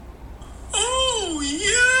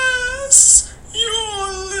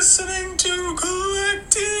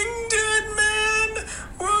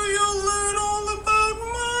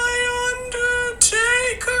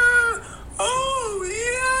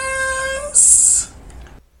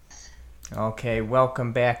Okay,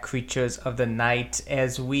 welcome back, creatures of the night,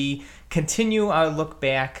 as we continue our look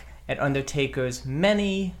back at Undertaker's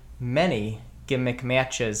many, many gimmick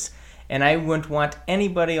matches. And I wouldn't want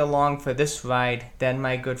anybody along for this ride than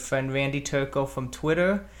my good friend Randy Turco from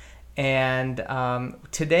Twitter. And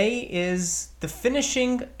today is the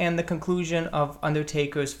finishing and the conclusion of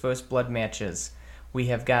Undertaker's First Blood matches. We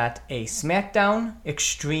have got a SmackDown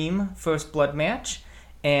Extreme First Blood match,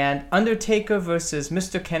 and Undertaker versus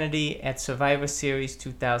Mr. Kennedy at Survivor Series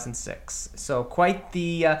 2006. So quite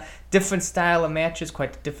the different style of matches,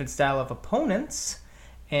 quite the different style of opponents.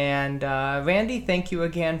 And Randy, thank you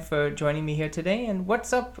again for joining me here today. And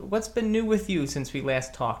what's up? What's been new with you since we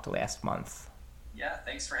last talked last month? Yeah,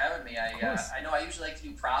 thanks for having me. I know I usually like to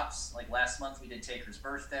do props. Like last month we did Taker's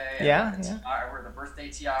birthday. I wore the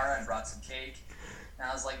birthday tiara and brought some cake. And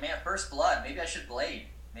I was like, man, First Blood, maybe I should blade.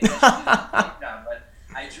 Maybe I should do that now, but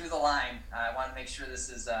I drew the line. I want to make sure this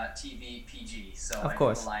is TV PG, so I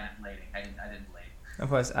drew the line of blading. I didn't blade. Of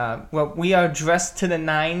course. Well, we are dressed to the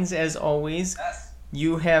nines as always. Yes.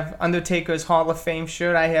 You have Undertaker's Hall of Fame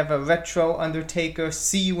shirt. I have a retro Undertaker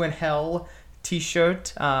See You in Hell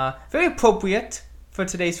t-shirt. Very appropriate for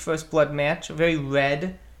today's First Blood match. Very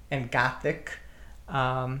red and gothic.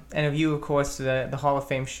 And of you, of course, the Hall of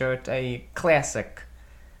Fame shirt, a classic.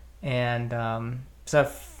 And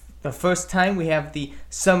so the first time we have the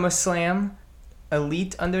SummerSlam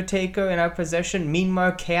Elite Undertaker in our possession, Mean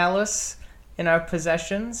Mark Callis in our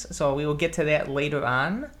possessions. So we will get to that later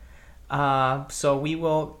on. So we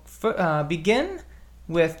will begin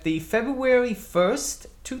with the February 1st,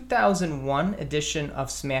 2001 edition of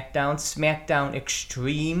SmackDown, SmackDown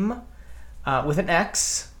Extreme, with an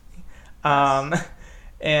X.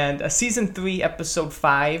 And Season 3, Episode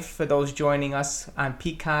 5, for those joining us on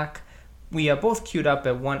Peacock. We are both queued up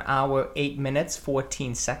at 1 hour, 8 minutes,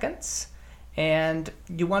 14 seconds. And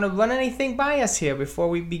you want to run anything by us here before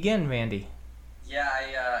we begin, Randy?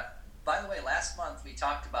 Yeah, by the way, last month we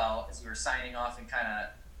talked about, as we were signing off and kind of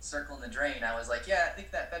circling the drain, I was like, yeah, I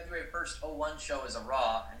think that February 1st, 01 show is a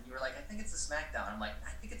Raw. And you were like, I think it's a SmackDown. I'm like,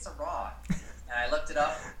 I think it's a Raw. And I looked it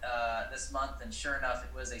up this month, and sure enough,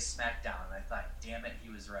 it was a SmackDown. And I thought, damn it, he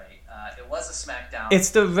was right. It was a SmackDown.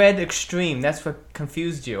 It's the red Extreme. That's what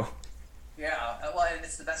confused you. Yeah, well, and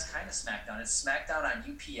it's the best kind of SmackDown. It's SmackDown on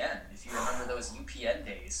UPN, if you remember those UPN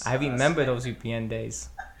days. I remember those UPN days.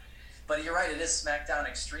 But you're right, it is SmackDown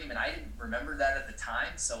Extreme, and I didn't remember that at the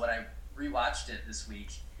time, so when I rewatched it this week,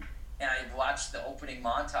 and I watched the opening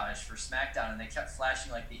montage for SmackDown, and they kept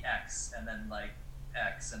flashing like the X, and then like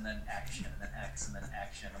X, and then action, and then X, and then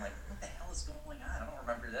action. I'm like, what the hell is going on? I don't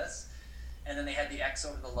remember this. And then they had the X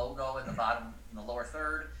over the logo in the bottom, in the lower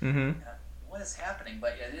third. Mm-hmm. What is happening?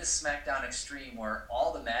 But yeah, it is SmackDown Extreme, where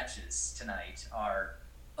all the matches tonight are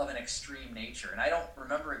of an extreme nature. And I don't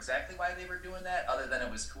remember exactly why they were doing that, other than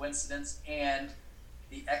it was coincidence. And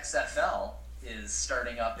the XFL is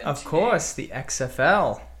starting up in Of course, the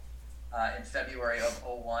XFL. In February of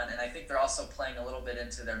 01. And I think they're also playing a little bit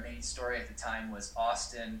into their main story at the time was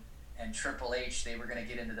Austin and Triple H. They were going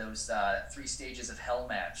to get into those 3 stages of hell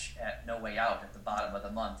match at No Way Out at the bottom of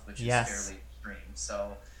the month, which is fairly extreme.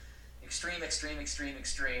 So extreme.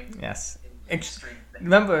 Yes. Extreme.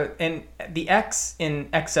 Remember, and the X in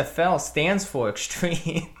XFL stands for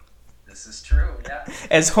extreme. This is true, yeah.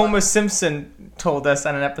 As Homer Simpson told us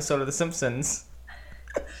on an episode of The Simpsons.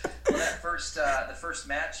 Well, the first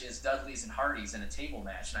match is Dudley's and Hardy's in a table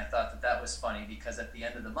match, and I thought that was funny because at the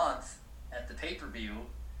end of the month, at the pay-per-view,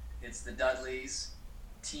 it's the Dudleys,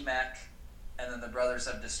 T-Mac, and then the Brothers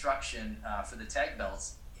of Destruction for the tag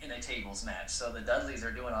belts in a tables match. So the Dudleys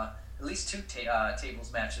are doing at least 2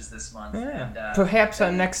 tables matches this month. Yeah. And, perhaps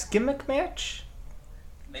our next gimmick match?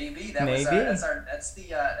 Maybe that's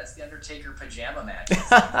the Undertaker pajama match.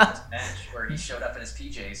 That's the match where he showed up in his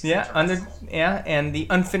PJs. Yeah, and the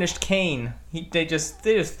unfinished Kane. They just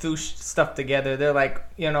threw stuff together. They're like,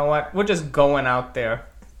 you know what? We're just going out there.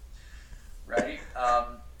 Right.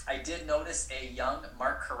 I did notice a young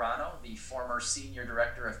Mark Carrano, the former senior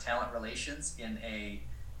director of talent relations,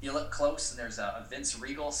 you look close and there's a Vince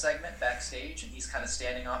Regal segment backstage, and he's kind of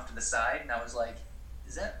standing off to the side, and I was like,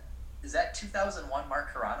 is that 2001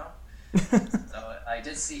 Mark Carrano? So I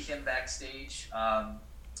did see him backstage. And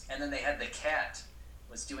then they had the Cat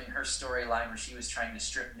was doing her storyline where she was trying to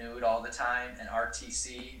strip nude all the time, and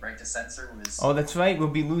RTC, Right to Censor, was... Oh, that's right. We'll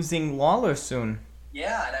be losing Lawler soon.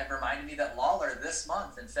 Yeah, and it reminded me that Lawler this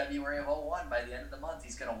month, in February of 01, by the end of the month,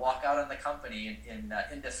 he's going to walk out on the company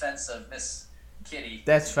in defense of Miss Kitty.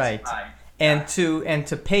 That's right. And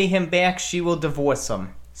to pay him back, she will divorce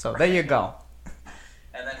him. So there you go.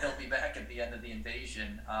 And then he'll be back at the end of the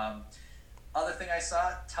invasion. Other thing I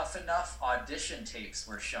saw, Tough Enough audition tapes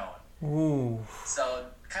were shown. Ooh. So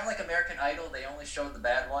kind of like American Idol, they only showed the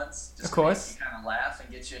bad ones, just Of course. to make you kind of laugh and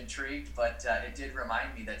get you intrigued. But it did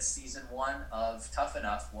remind me that season 1 of Tough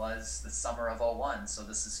Enough was the summer of '01. So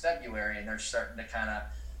this is February, and they're starting to kind of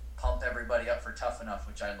pump everybody up for Tough Enough,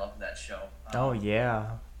 which I loved that show. Oh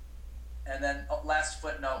yeah. And then last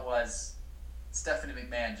footnote was Stephanie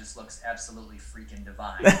McMahon just looks absolutely freaking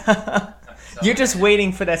divine. So, You're just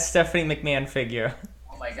waiting for that Stephanie McMahon figure.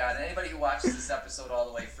 oh my God! And anybody who watches this episode all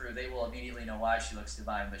the way through, they will immediately know why she looks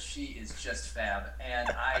divine. But she is just fab, and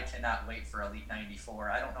I cannot wait for Elite '94.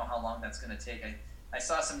 I don't know how long that's going to take. I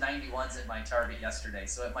saw some '91s at my Target yesterday,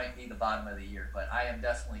 so it might be the bottom of the year. But I am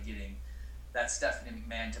definitely getting that Stephanie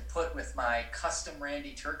McMahon to put with my custom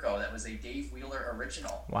Randy Turco. That was a Dave Wheeler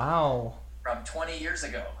original. Wow. From 20 years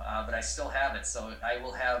ago, but I still have it. So I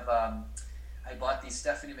will have. I bought the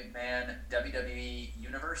Stephanie McMahon WWE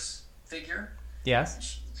Universe figure.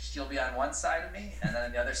 Yes. She'll be on one side of me, and then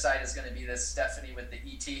on the other side is going to be this Stephanie with the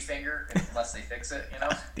ET finger, unless they fix it, you know.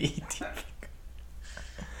 The ET.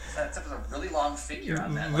 That was a really long figure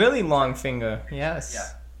on that. Really long finger. Yes. Yeah.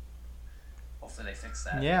 Hopefully they fix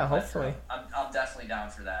that. Yeah, But, hopefully. I'm definitely down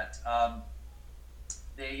for that.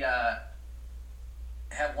 They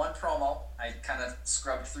have one promo. I kind of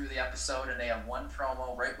scrubbed through the episode, and they have one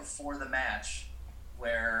promo right before the match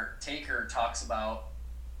where Taker talks about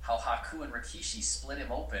how Haku and Rikishi split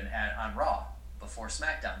him open on Raw before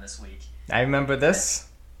SmackDown this week. I remember this.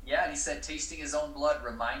 Yeah, and he said tasting his own blood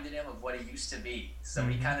reminded him of what he used to be. So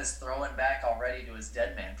he kind of is throwing back already to his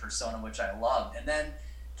dead man persona, which I loved. And then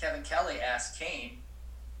Kevin Kelly asked Kane,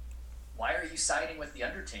 why are you siding with The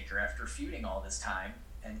Undertaker after feuding all this time?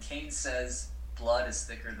 And Kane says, blood is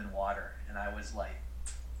thicker than water. And I was like,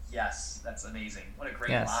 yes, that's amazing. What a great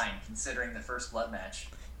line, considering the first blood match.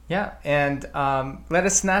 Yeah, and let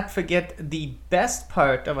us not forget the best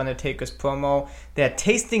part of Undertaker's promo, that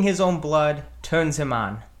tasting his own blood turns him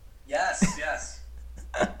on. Yes, yes.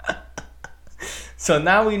 So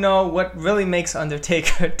now we know what really makes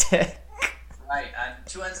Undertaker tick. Right, on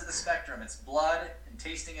two ends of the spectrum, it's blood and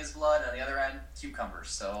tasting his blood. On the other end, cucumbers.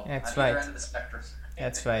 So that's on the right. other end of the spectrum.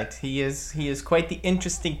 That's right. He is quite the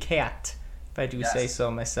interesting cat, if I do say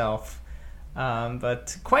so myself.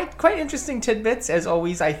 But quite interesting tidbits as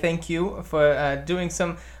always. I thank you for doing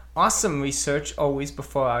some awesome research always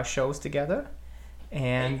before our shows together.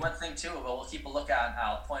 And one thing too, but we'll keep a look on.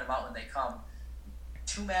 I'll point them out when they come.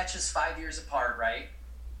 2 matches 5 years apart, right?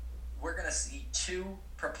 We're gonna see 2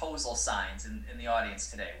 proposal signs in the audience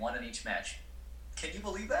today, one in each match. Can you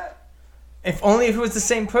believe that? if only if it was the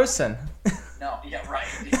same person. No, yeah, right.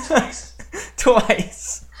 Twice.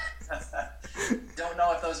 Twice. Don't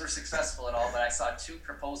know if those were successful at all, but I saw 2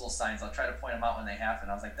 proposal signs. I'll try to point them out when they happen.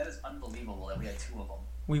 I was like, that is unbelievable that we had 2 of them.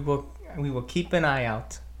 We will keep an eye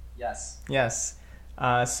out. Yes. Yes.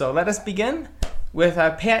 So let us begin with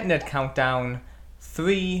our patented countdown.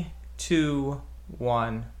 3, 2,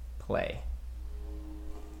 1, play.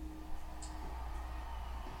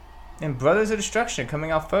 And Brothers of Destruction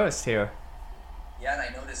coming out first here. Yeah, and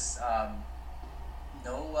I noticed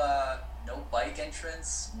no bike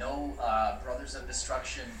entrance, no Brothers of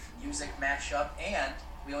Destruction music matchup, and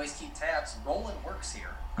we always keep tabs. Roland works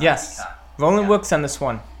here. Yes, Roland works on this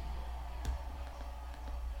one.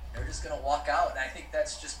 They're just gonna walk out, and I think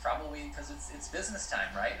that's just probably because it's business time,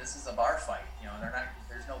 right? This is a bar fight. You know,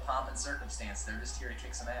 there's no pomp and circumstance. They're just here to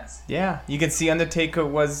kick some ass. Yeah, you can see Undertaker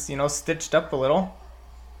was stitched up a little.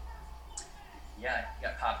 Yeah, he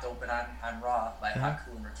got popped open on Raw by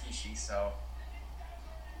Haku and Rikishi, so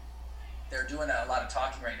they're doing a lot of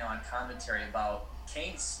talking right now on commentary about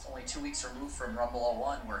Kane's only 2 weeks removed from Rumble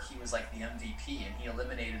 01, where he was like the MVP, and he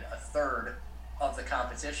eliminated a third of the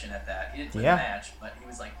competition at that. He didn't win the match, but he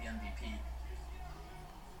was like the MVP.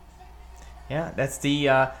 Yeah, that's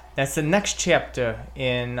the next chapter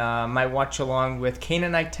in my watch along with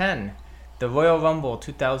Canaanite 10, the Royal Rumble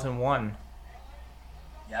 2001.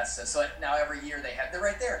 Yes, so now every year they're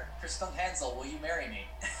right there. Kristen Hansel, will you marry me?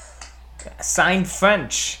 Signed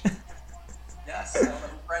French. Yes, I don't know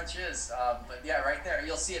who French is, but yeah, right there.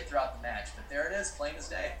 You'll see it throughout the match, but there it is, plain as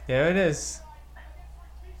day. There it is.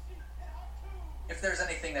 If there's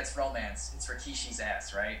anything that's romance, it's Rikishi's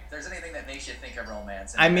ass, right? If there's anything that makes you think of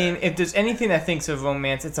romance. I mean, if there's anything that thinks of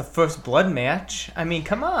romance, it's a first blood match. I mean,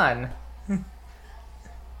 come on.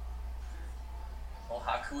 Well,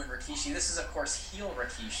 Haku and Rikishi. This is, of course, heel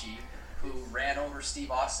Rikishi, who ran over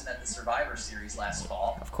Steve Austin at the Survivor Series last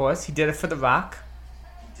fall. Of course, he did it for The Rock.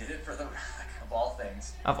 He did it for The Rock, of all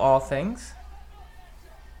things. Of all things.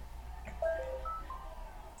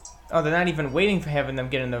 Oh, they're not even waiting for having them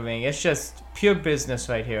get in the ring. It's just pure business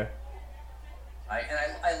right here.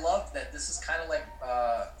 I love that this is kind of like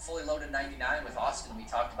Fully Loaded 99 with Austin we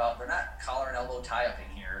talked about. They're not collar and elbow tie-upping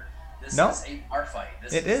here. This No, is a bar fight.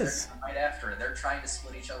 it is. They're right after it. They're trying to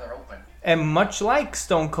split each other open. And much like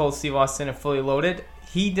Stone Cold Steve Austin and Fully Loaded,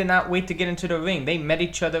 he did not wait to get into the ring. They met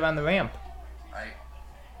each other on the ramp. Right.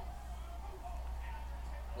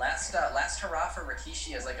 Last hurrah for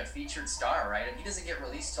Rikishi as like a featured star, right? And he doesn't get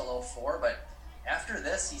released till '04, but after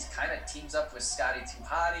this, he's kind of teams up with Scotty 2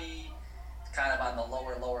 Hotty, kind of on the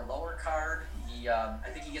lower card. I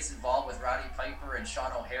think he gets involved with Roddy Piper and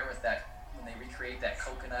Sean O'Haire with that when they recreate that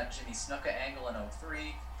coconut Jimmy Snuka angle in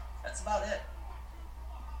 '03. That's about it.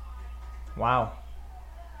 Wow.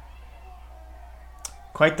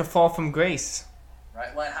 Quite the fall from grace.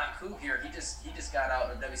 Right. Well, and Haku here, he just got out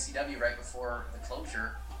of WCW right before the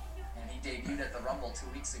closure, and he debuted at the Rumble 2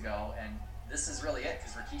 weeks ago. And this is really it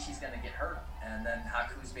because Rikishi's going to get hurt, and then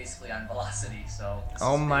Haku's basically on velocity. So.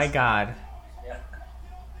 Oh my God. Yeah.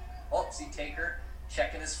 Oh, see Taker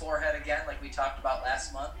checking his forehead again, like we talked about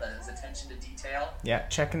last month. His attention to detail. Yeah,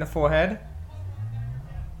 checking the forehead.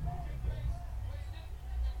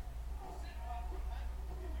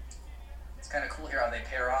 It's kind of cool here how they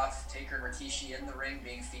pair off Taker and Rikishi in the ring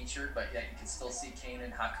being featured, but yet you can still see Kane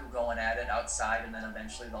and Haku going at it outside, and then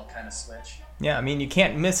eventually they'll kind of switch. Yeah, I mean, you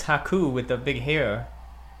can't miss Haku with the big hair.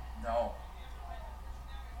 No.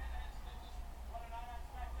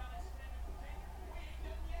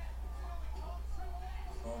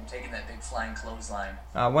 Boom, taking that big flying clothesline.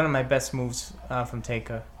 One of my best moves from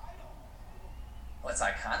Taker. Well, it's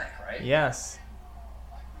iconic, right? Yes.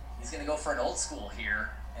 He's going to go for an old school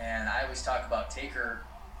here, and I always talk about Taker.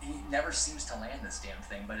 He never seems to land this damn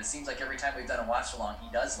thing, but it seems like every time we've done a watch-along,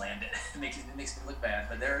 he does land it. It makes me look bad,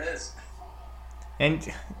 but there it is.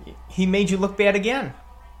 And he made you look bad again.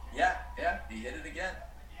 Yeah, he hit it again.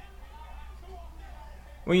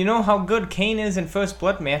 Well, you know how good Kane is in First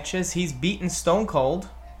Blood matches. He's beaten Stone Cold.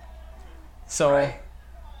 So. Right.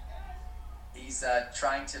 He's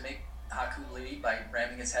trying to make Haku lead by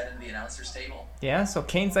ramming his head into the announcer's table. Yeah, so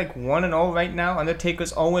Kane's like 1-0 right now.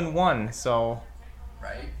 Undertaker's 0-1. So.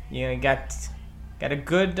 Right. You got a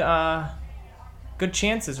good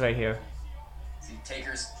chances right here. See,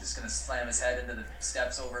 Taker's just going to slam his head into the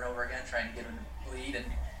steps over and over again, trying to get him to bleed, and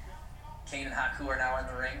Kane and Haku are now in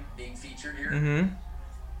the ring, being featured here. Mm-hmm.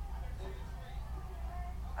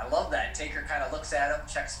 I love that. Taker kind of looks at him,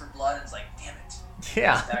 checks for blood, and is like, damn it.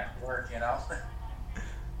 Yeah. It's back to work, you know?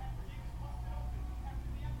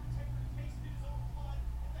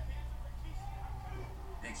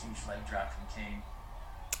 Big, huge leg drop from Kane.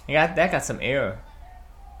 That got some air.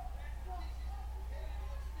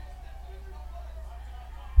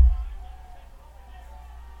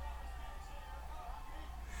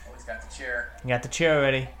 Oh, he's got the chair. You got the chair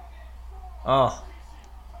already. Oh.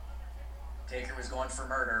 Taker was going for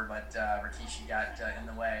murder, but Rikishi got in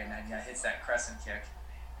the way, and then hits that crescent kick.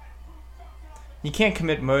 You can't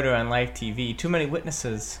commit murder on live TV. Too many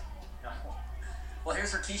witnesses. No. Well,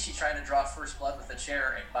 here's Rikishi trying to draw first blood with the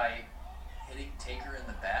chair by hitting Taker in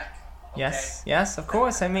the back. Okay. Yes, of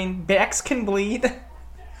course. I mean, backs can bleed.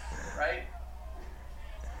 Right?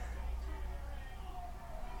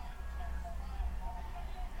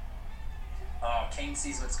 Oh, Kane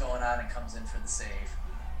sees what's going on and comes in for the save.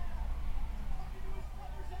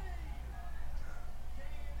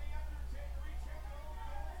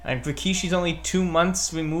 And Rikishi's only 2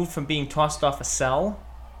 months removed from being tossed off a cell.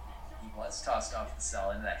 He was tossed off the cell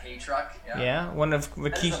into that hay truck. Yeah, one of That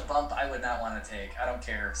is Rikishi. a bump I would not want to take. I don't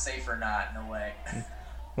care, safe or not, no way.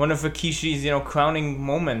 One of Rikishi's, crowning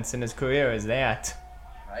moments in his career is that.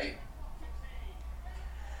 Right?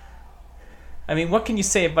 I mean, what can you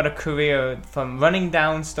say about a career from running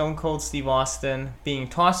down Stone Cold Steve Austin, being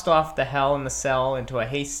tossed off the Hell in the Cell into a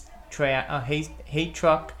hay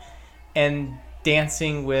truck, and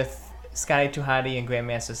dancing with Scotty 2 Hotty and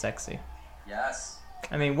Grandmaster Sexy? Yes.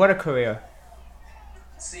 I mean, what a career.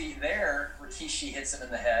 See, there, Rikishi hits him in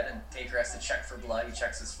the head, and Taker has to check for blood. He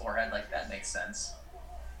checks his forehead. Like, that makes sense.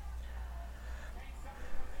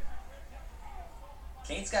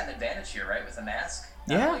 Kane's got an advantage here, right, with the mask?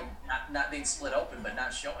 Not being split open, but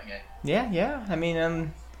not showing it. Yeah. I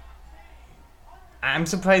mean, I'm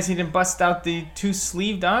surprised he didn't bust out the 2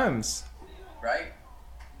 sleeved arms. Right?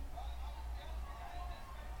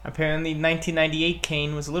 Apparently, 1998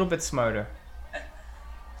 Kane was a little bit smarter.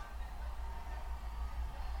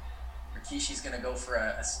 Rikishi's going to go for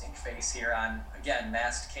a stink face here on, again,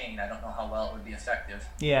 masked Kane. I don't know how well it would be effective.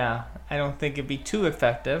 Yeah, I don't think it'd be too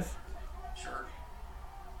effective. Sure.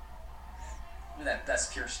 Look at that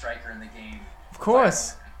best pure striker in the game. Of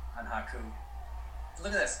course. On Haku.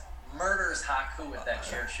 Look at this. Murders Haku with that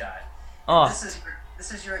chair shot. Oh,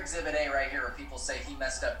 This is your exhibit A right here, where people say he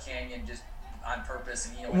messed up Canyon just on purpose,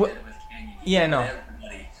 and he only did it with Canyon. Yeah, no.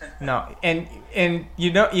 Everybody. No, and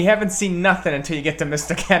you haven't seen nothing until you get to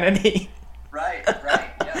Mr. Kennedy. Right,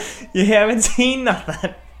 yeah. You haven't seen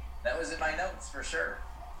nothing. That was in my notes for sure.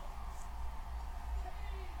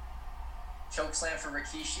 Chokeslam for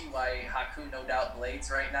Rikishi, why Haku no doubt blades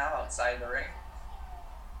right now outside the ring.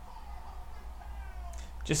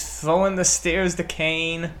 Just throwing the stairs to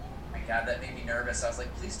Kane. My God, that made me nervous. I was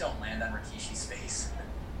like, please don't land on Rikishi's face.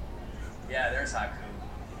 Yeah, there's Haku.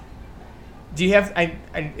 Do you have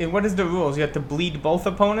what is the rules? You have to bleed both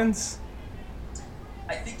opponents?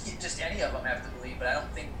 I think just any of them have to bleed, but I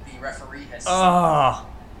don't think the referee has Oh.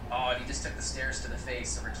 Oh, and he just took the stairs to the face,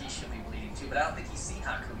 so Rikishi will be bleeding too. But I don't think he's seen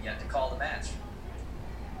Haku yet to call the match.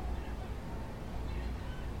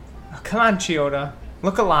 Oh, come on, Chioda.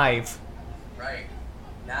 Look alive. Right.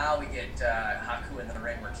 Now we get Haku in the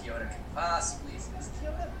ring where Kyoto can possibly... Is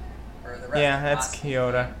Kyoto? Or the ref Yeah, that's possibly...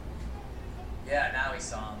 Kyoto. Yeah, now he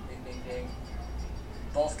saw him. Ding, ding, ding.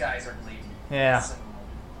 Both guys are bleeding. Yeah. So,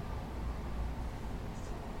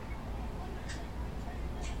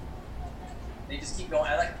 they just keep going.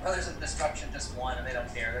 I like Brothers of Destruction just won, and they don't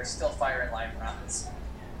care. They're still firing live rounds.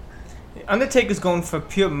 Undertaker's going for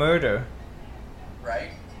pure murder.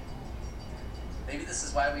 Right? Maybe this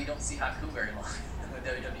is why we don't see Haku very long in the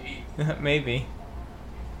WWE. Maybe.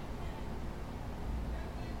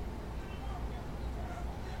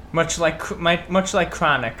 Much like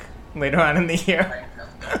Chronic later on in the year.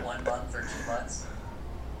 Right, 1 month or 2 months.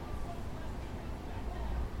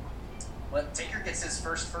 Well, Taker gets his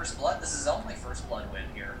first blood. This is his only first blood win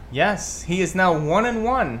here. Yes, he is now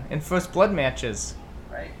 1-1 in first blood matches.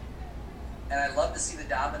 Right. And I love to see the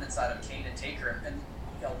dominance out of Kane and Taker. And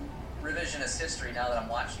you know, revisionist history now that I'm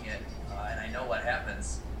watching it, and I know what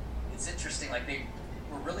happens. It's interesting. Like they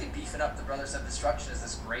were really beefing up the Brothers of Destruction as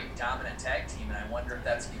this great dominant tag team, and I wonder if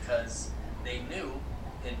that's because they knew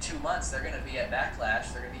in 2 months they're going to be at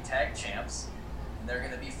Backlash. They're going to be tag champs, and they're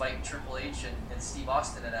going to be fighting Triple H and Steve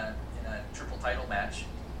Austin in a triple title match.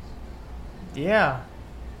 Yeah.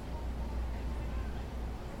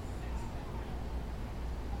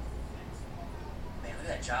 Man, look at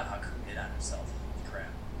that job Haku did on himself. Holy crap.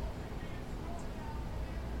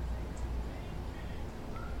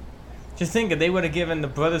 Just think, if they would have given the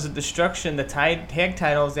Brothers of Destruction the tag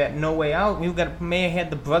titles at No Way Out, may have had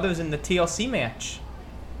the Brothers in the TLC match.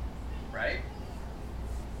 Right?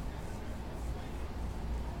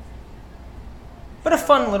 But a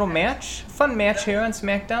fun little match. Fun match here on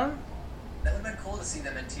SmackDown. That would have been cool to see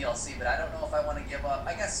them in TLC, but I don't know if I want to give up.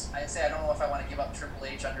 I guess I'd say I don't know if I want to give up Triple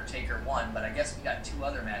H, Undertaker 1, but I guess we got 2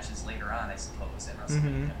 other matches later on, I suppose, in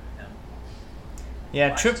WrestleMania.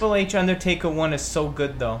 Yeah, Triple H Undertaker 1 is so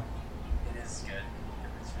good, though. It is good.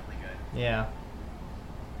 It's really good. Yeah.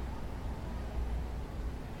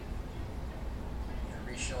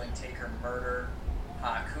 Re-showing Taker murder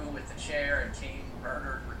Haku with the chair, and Kane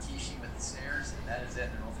murdered Rikishi with the stairs, and that is it.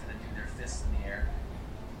 They're both going to do their fists in the air.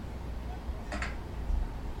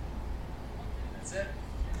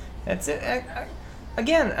 That's it.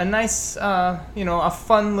 Again, a nice, a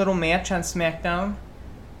fun little match on SmackDown.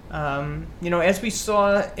 As we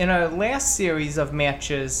saw in our last series of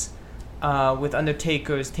matches with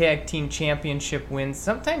Undertaker's Tag Team Championship wins,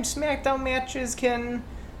 sometimes SmackDown matches can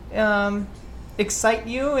excite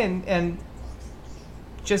you and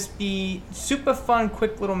just be super fun,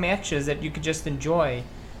 quick little matches that you could just enjoy.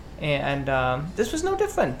 And this was no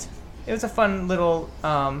different. It was a fun little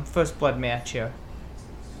First Blood match here.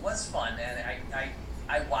 It was fun, and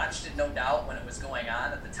I watched it, no doubt, when it was going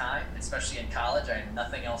on at the time, especially in college. I had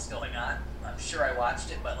nothing else going on. I'm sure I watched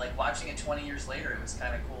it, but like watching it 20 years later, it was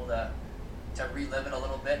kind of cool to relive it a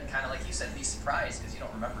little bit and kind of, like you said, be surprised because you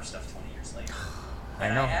don't remember stuff 20 years later.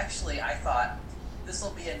 And I know. I thought this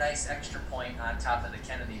will be a nice extra point on top of the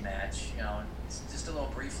Kennedy match. You know, it's just a little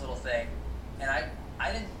brief little thing. And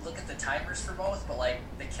I didn't look at the timers for both, but like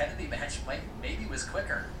the Kennedy match maybe was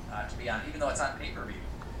quicker, to be honest, even though it's on pay-per-view.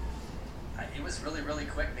 It was really, really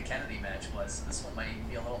quick, the Kennedy match was. This one might even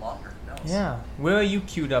be a little longer. Who knows? Yeah. Where are you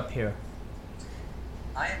queued up here?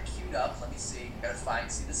 I am queued up. Let me see. Gotta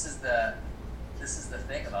find. See, this is the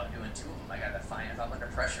thing about doing 2 of them. I gotta find. If I'm under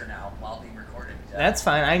pressure now while being recorded. That's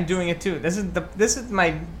fine. I'm doing it too. This is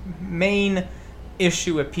my main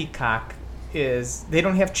issue with Peacock is they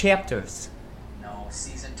don't have chapters. No,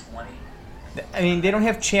 season 20. I mean, they don't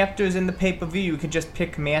have chapters in the pay-per-view. You can just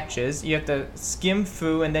pick matches. You have to skim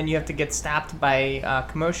through, and then you have to get stopped by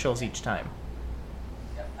commercials each time.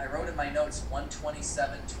 Yep, I wrote in my notes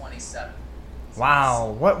 127:27.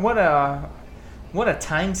 Wow, what a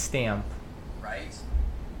timestamp. Right?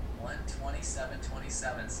 127:27.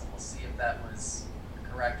 127-27. So we'll see if that was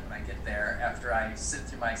correct when I get there after I sit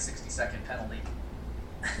through my 60-second penalty.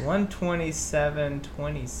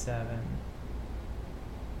 127-27.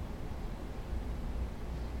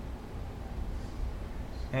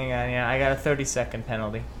 Hang on, yeah, I got a 30-second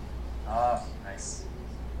penalty. Oh, nice.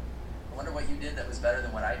 I wonder what you did that was better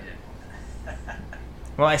than what I did.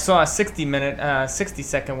 Well, I saw a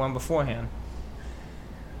 60-second one beforehand.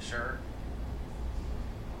 Sure.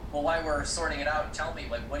 Well, while we're sorting it out, tell me,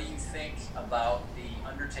 what do you think about the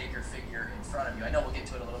Undertaker figure in front of you? I know we'll get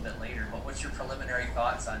to it a little bit later, but what's your preliminary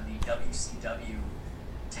thoughts on the WCW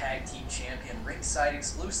Tag Team Champion ringside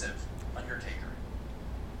exclusive Undertaker?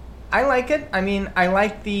 I like it. I mean, I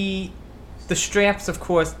like the straps, of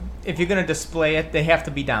course. If you're going to display it, they have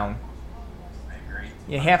to be down. I agree.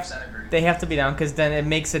 They have to be down because then it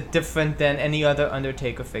makes it different than any other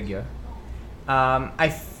Undertaker figure. I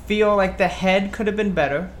feel like the head could have been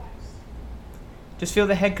better. Just feel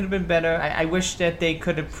the head could have been better. I wish that they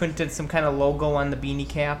could have printed some kind of logo on the beanie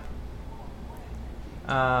cap.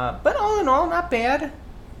 But all in all, not bad.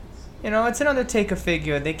 It's an Undertaker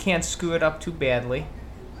figure. They can't screw it up too badly.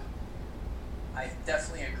 I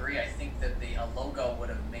definitely agree. I think that a logo would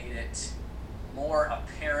have made it more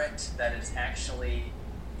apparent that it's actually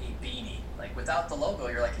a beanie. Like, without the logo,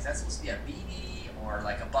 you're like, is that supposed to be a beanie or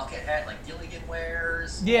like a bucket hat like Gilligan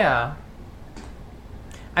wears? Yeah.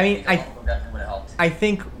 I mean, I think the logo definitely would have helped. I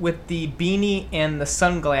think with the beanie and the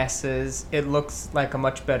sunglasses, it looks like a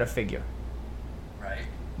much better figure. Right.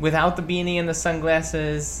 Without the beanie and the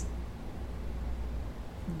sunglasses,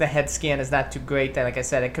 the head scan is not too great. Like I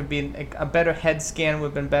said, it could be a better head scan would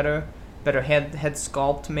have been better. Better head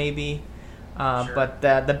sculpt maybe. Sure. But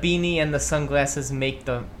the beanie and the sunglasses make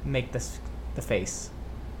the face.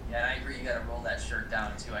 Yeah, and I agree. You got to roll that shirt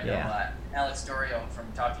down too. I know Alex Dorio from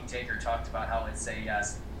Talking Taker talked about how it's a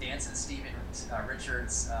Dancing Steven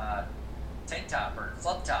Richards tank top or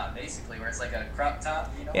club top, basically, where it's like a crop top.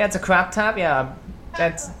 Yeah, it's a crop top. Yeah,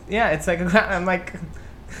 it's like a crop. I'm like,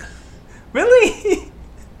 really?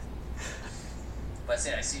 But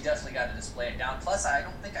I see you definitely got to display it down. Plus, I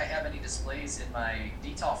don't think I have any displays in my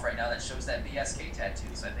DTOF right now that shows that BSK tattoo,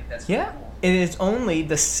 so I think that's pretty cool. It is only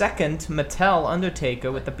the second Mattel Undertaker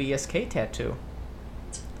with the BSK tattoo.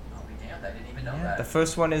 I'll be damned, I didn't even know that. The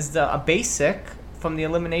first one is a basic from the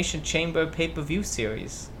Elimination Chamber pay-per-view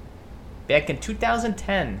series back in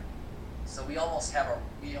 2010. So we almost have a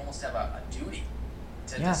duty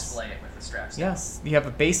to display it with the straps down. Yes, you have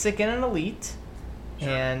a basic and an elite,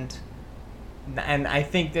 Sure. And I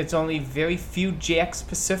think there's only very few Jakks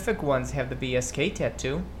Pacific ones have the BSK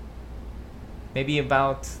tattoo. Maybe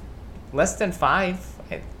about less than 5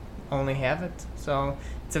 only have it. So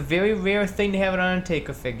it's a very rare thing to have an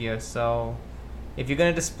Undertaker figure. So if you're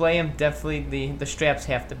going to display them, definitely the straps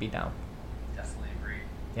have to be down. Definitely agree.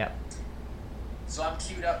 Yep. So I'm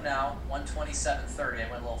queued up now, 127.30.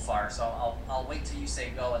 I went a little far, so I'll wait till you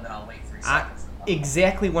say go, and then I'll wait 3 seconds.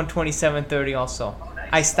 Exactly 127.30 also. Oh, nice.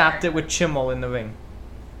 I stopped it with Chimmel in the ring.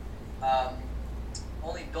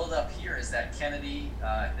 Only build up here is that Kennedy,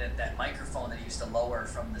 that microphone that he used to lower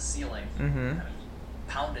from the ceiling. Mm-hmm. I mean, he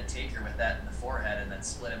pounded Taker with that in the forehead and then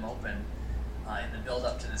split him open in the build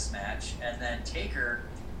up to this match. And then Taker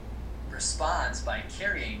responds by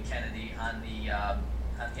carrying Kennedy on the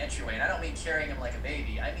entryway. And I don't mean carrying him like a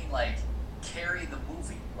baby. I mean like carry the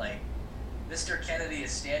movie. Like Mr. Kennedy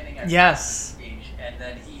is standing at the stage, and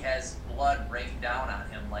then he has blood raining down on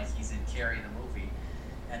him like he's in Carrie the movie,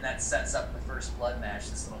 and that sets up the first blood match,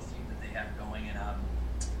 this little feud that they have going. And I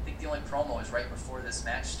think the only promo is right before this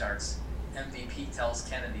match starts. MVP tells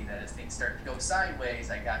Kennedy that if things start to go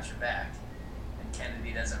sideways, I got your back, and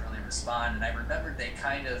Kennedy doesn't really respond. And I remembered they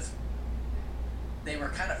were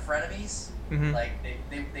kind of frenemies. Mm-hmm. Like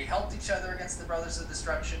they helped each other against the Brothers of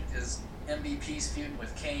Destruction, because MVP's feud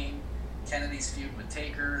with Kane, Kennedy's feud with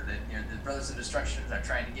Taker, the Brothers of Destruction are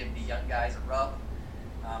trying to give the young guys a rub,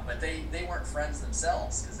 but they weren't friends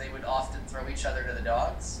themselves, because they would often throw each other to the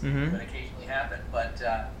dogs. Mm-hmm. It would occasionally happen, but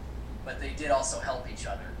they did also help each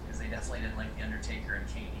other, because they definitely didn't like the Undertaker and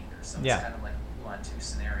Kane either. So it's kind of like a 2-on-2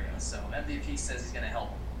 scenario. So MVP says he's going to help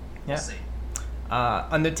him. We'll see.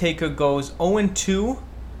 Undertaker goes 0-2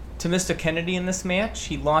 to Mr. Kennedy in this match.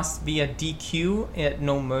 He lost via DQ at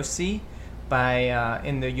No Mercy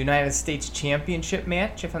in the United States Championship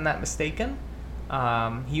match, if I'm not mistaken.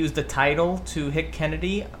 He used the title to hit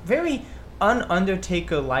Kennedy. Very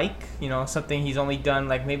un-Undertaker-like, something he's only done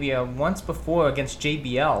like maybe once before against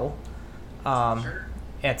JBL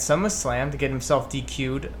at SummerSlam to get himself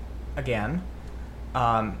DQ'd again.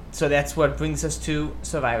 So that's what brings us to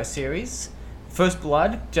Survivor Series. First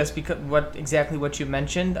Blood, just because exactly what you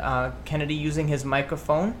mentioned, Kennedy using his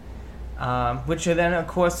microphone, which then of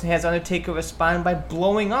course has Undertaker respond by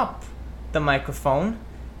blowing up the microphone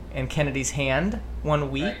in Kennedy's hand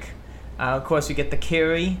 1 week. Right. Of course, you get the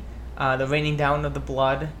carry, the raining down of the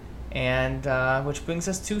blood, and which brings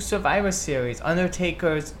us to Survivor Series,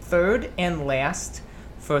 Undertaker's third and last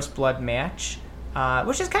First Blood match,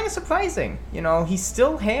 which is kind of surprising. You know, he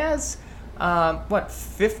still has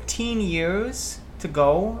 15 years to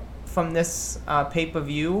go from this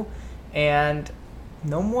pay-per-view, and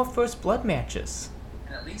no more First Blood matches.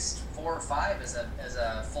 And at least 4 or 5 as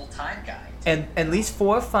a full-time guy. And at least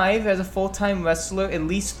 4 or 5 as a full-time wrestler, at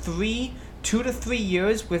least 2 to 3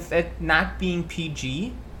 years with it not being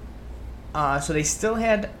PG. So they still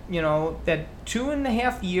had, that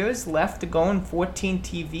 2.5 years left to go in 14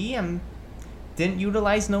 TV and didn't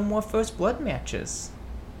utilize no more First Blood matches.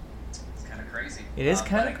 It's kind of crazy. It is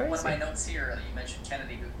kind of crazy. One of my notes here, you mentioned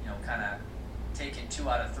Kennedy, kind of taking 2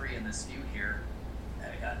 out of 3 in this feud here.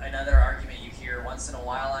 Another argument you hear once in a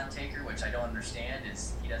while on Taker, which I don't understand,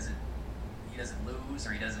 is he doesn't lose,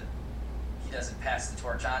 or he doesn't pass the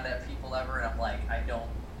torch on to people ever, and I'm like, I don't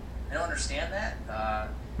understand that.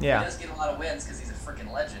 Yeah. He does get a lot of wins because he's a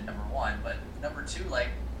freaking legend, number 1, but number 2, like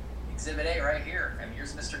Exhibit A right here. I mean,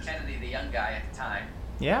 here's Mr. Kennedy, the young guy at the time.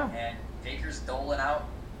 Yeah. And Taker's doling out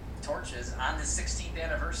torches on the 16th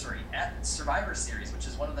anniversary at Survivor Series, which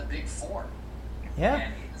is one of the big 4.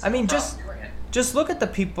 Yeah. I mean, just look at the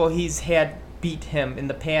people he's had beat him in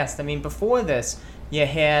the past. I mean, before this, you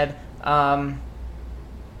had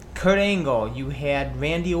Kurt Angle, you had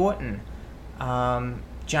Randy Orton,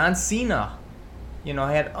 John Cena.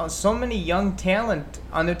 Had so many young talent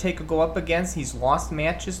Undertaker go up against. He's lost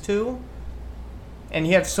matches to. And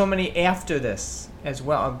you have so many after this as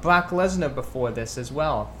well. Brock Lesnar before this as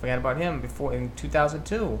well. Forgot about him before in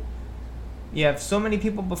 2002. You have so many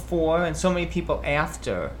people before and so many people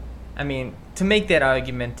after. I mean, to make that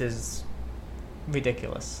argument is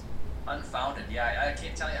ridiculous. Unfounded. Yeah, I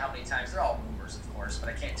can't tell you how many times. They're all rumors, of course, but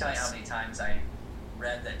I can't tell you how many times I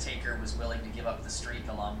read that Taker was willing to give up the streak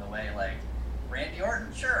along the way. Like, Randy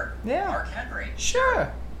Orton, sure. Yeah. Mark Henry,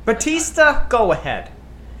 sure. Batista, go ahead.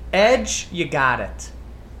 Edge, you got it.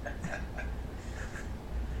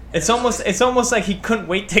 It's almost like he couldn't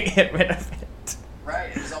wait to get rid of it.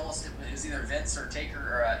 Right. It was either Vince or Taker,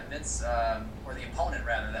 or Vince, or the opponent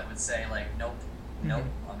rather, that would say like, nope,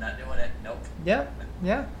 I'm not doing it, nope.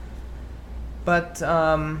 Yeah. But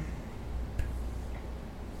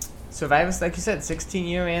Survivor's, like you said,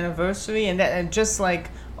 16-year anniversary, and just like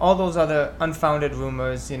all those other unfounded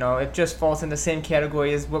rumors, it just falls in the same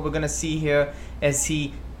category as what we're going to see here, as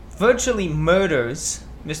he virtually murders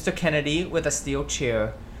Mr. Kennedy with a steel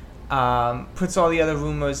chair, puts all the other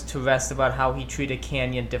rumors to rest about how he treated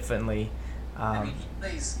Canyon differently. I mean, he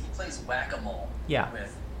plays whack-a-mole. Yeah.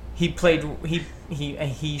 With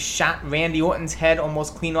he shot Randy Orton's head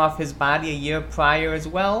almost clean off his body a year prior as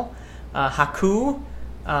well. Haku.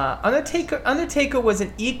 Undertaker was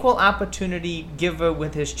an equal opportunity giver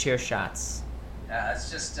with his chair shots.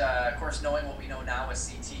 It's just, of course, knowing what we know now with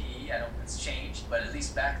CTE, I don't. It's changed, but at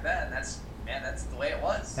least back then, that's the way it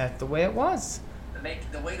was. That's the way it was.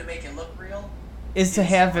 The way to make it look real is to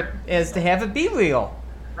have it be real.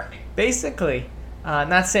 Right. Basically,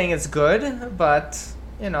 not saying it's good, but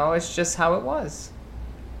it's just how it was.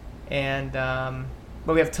 And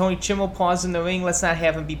but we have Tony Chimmel paused in the ring. Let's not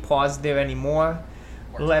have him be paused there anymore.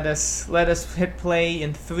 Let us hit play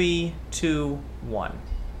in 3, 2, 1.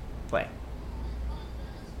 Play.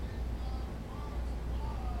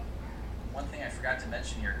 One thing I forgot to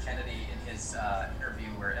mention here, Kennedy in his interview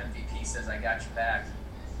where MVP says, "I got your back,"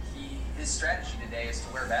 his strategy today is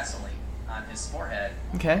to wear Vaseline on his forehead,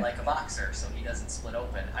 like a boxer, so he doesn't split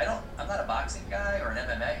open. I'm not a boxing guy or an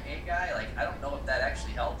MMA guy. Like, I don't know if that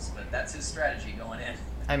actually helps, but that's his strategy going in.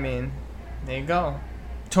 I mean, there you go.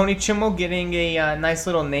 Tony Chimmel getting a nice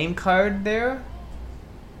little name card there,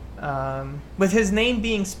 with his name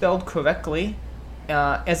being spelled correctly,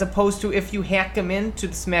 as opposed to if you hack him into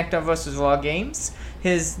the SmackDown vs. Raw games,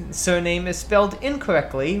 his surname is spelled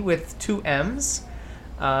incorrectly with 2 M's.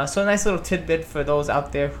 So a nice little tidbit for those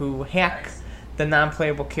out there who hack the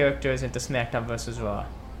non-playable characters into SmackDown vs. Raw.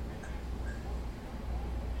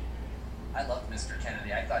 I loved Mr.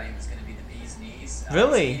 Kennedy. I thought he was going to be the bee's knees.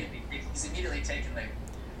 Really? He's immediately taken the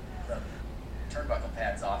turnbuckle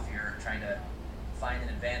pads off here, trying to find an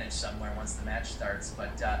advantage somewhere once the match starts.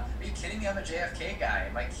 But are you kidding me? I'm a JFK guy.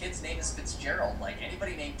 My kid's name is Fitzgerald. Like,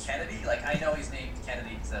 anybody named Kennedy? Like, I know he's named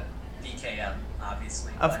Kennedy. It's a BKM,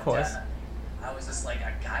 obviously. Of course. I was just like,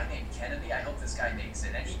 a guy named Kennedy? I hope this guy makes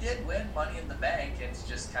it. And he did win Money in the Bank, and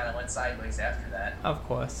just kind of went sideways after that. Of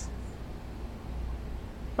course.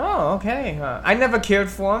 Oh, okay. I never cared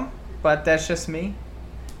for him, but that's just me.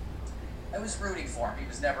 I was rooting for him. He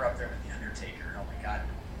was never up there with The Undertaker. Oh my God.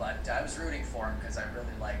 But I was rooting for him because I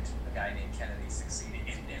really liked a guy named Kennedy succeeding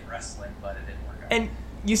in wrestling, but it didn't work out. And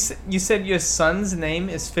you said your son's name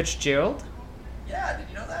is Fitzgerald? Yeah, did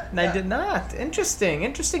you know that? I did not.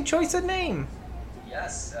 Interesting choice of name.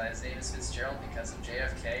 Yes, his name is Fitzgerald because of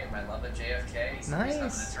JFK and my love of JFK. He's Nice. the reason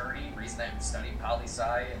I'm an attorney, reason I studied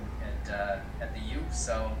poli-sci and at the U.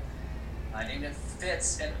 So I named it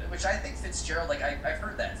Fitz, and which I think Fitzgerald, like I've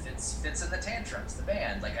heard that Fitz in the Tantrums, the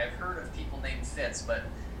band. Like I've heard of people named Fitz, but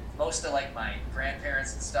most of like my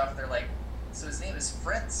grandparents and stuff, they're like, so his name is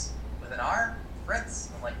Fritz with an R, Fritz.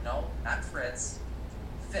 I'm like, no, not Fritz,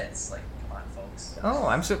 Fitz. Like, come on, folks. Oh,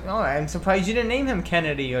 I'm surprised you didn't name him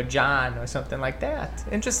Kennedy or John or something like that.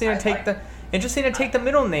 Interesting to take the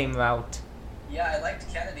middle name route. Yeah, I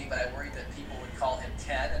liked Kennedy, but I worried that people would call him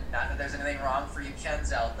Ken, and not that there's anything wrong for you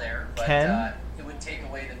Kens out there, but Ken? It would take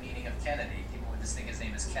away the meaning of Kennedy. People would just think his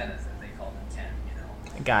name is Kenneth if they called him Ken, you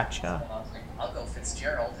know. Gotcha. So I was like, I'll go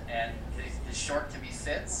Fitzgerald, and his short can be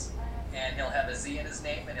Fitz, and he'll have a Z in his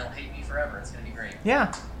name, and he'll hate me forever. It's going to be great.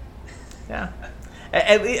 Yeah.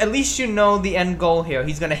 At least you know the end goal here.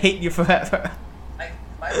 He's gonna hate you forever. My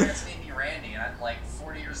parents named me Randy, and I'm like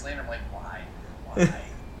 40 years later, I'm like, why?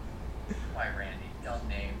 Why Randy? Dumb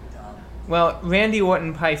name, dumb. Well, Randy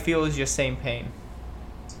Orton probably feels your same pain.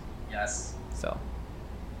 Yes. So.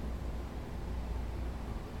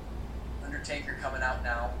 Undertaker coming out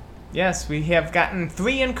now. Yes, we have gotten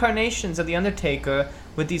 3 incarnations of The Undertaker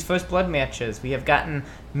with these First Blood matches. We have gotten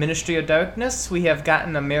Ministry of Darkness, we have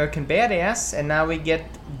gotten American Badass, and now we get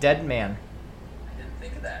Dead Man. I didn't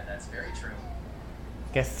think of that. That's very true.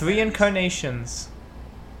 Get 3 incarnations.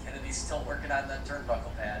 Kennedy's still working on the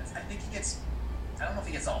turnbuckle pads. I don't know if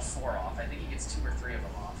he gets all 4 off. I think he gets 2 or 3 of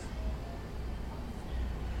them off.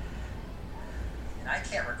 And I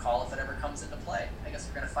can't recall if it ever comes into play. I guess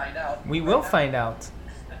we're going to find out. We will find out.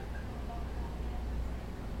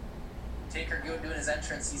 Taker doing his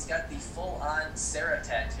entrance, he's got the full-on Sarah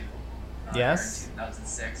tattoo. Yes. In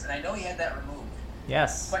 2006, and I know he had that removed.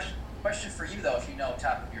 Yes. Question for you though, if you know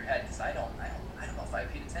top of your head, because I don't know if I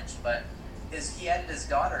paid attention, but he added his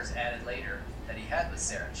daughters added later that he had with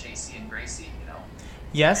Sarah, Chasey and Gracie, you know.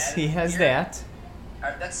 Yes, he has that.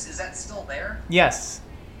 Is that still there? Yes.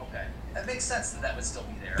 Okay, that makes sense that would still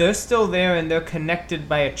be there. They're still there, and they're connected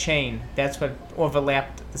by a chain. That's what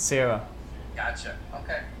overlapped the Sarah. Gotcha.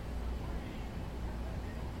 Okay.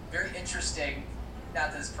 Very interesting,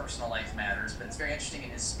 not that his personal life matters, but it's very interesting in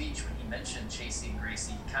his speech when he mentioned Chasey and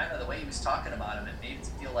Gracie, kind of the way he was talking about him, it made it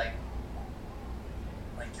feel like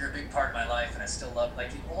you're a big part of my life and I still love, like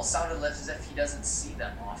it almost sounded as if he doesn't see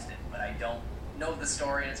them often, but I don't know the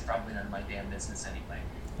story and it's probably none of my damn business anyway.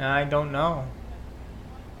 I don't know.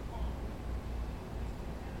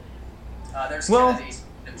 There's Kennedy's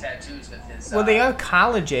tattoos with his... Well, they are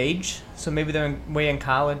college age, so maybe they're way in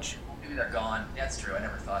college. Maybe they're gone. That's true. I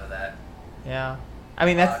never thought of that. Yeah, I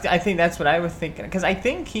mean I think that's what I was thinking because I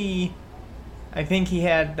think he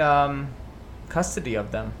had custody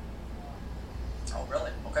of them. Oh,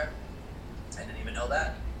 really? Okay. I didn't even know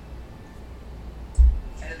that.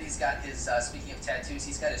 Kennedy's got his. Speaking of tattoos,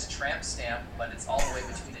 he's got his tramp stamp, but it's all the way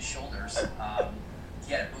between his shoulders.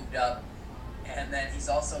 He had it moved up, and then he's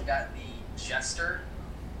also got the jester.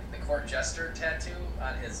 The court jester tattoo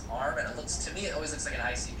on his arm, and to me it always looks like an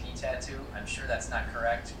ICP tattoo. I'm sure that's not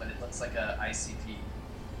correct, but it looks like a ICP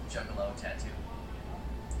Juggalo tattoo.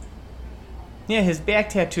 Yeah, his back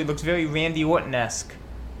tattoo looks very Randy Orton-esque.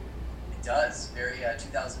 It does. Very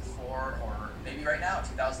 2004 or maybe right now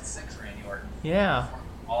 2006 Randy Orton. Yeah.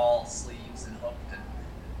 All sleeves and hooked. And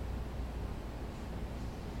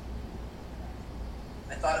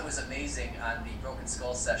I thought it was amazing on the Broken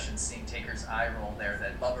Skull session seeing Taker's eye roll there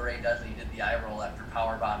that Bubba Ray Dudley did the eye roll after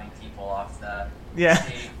powerbombing people off the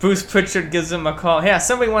stage. Bruce Pritchard gives him a call. Yeah,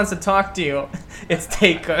 somebody wants to talk to you. It's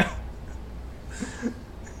Taker.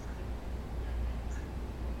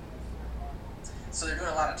 So they're doing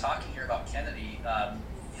a lot of talking here about Kennedy.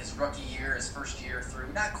 His rookie year, his first year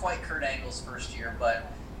through, not quite Kurt Angle's first year,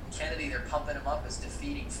 but Kennedy, they're pumping him up as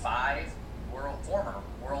defeating 5 former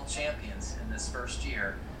world champions in this first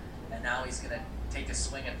year, and now he's going to take a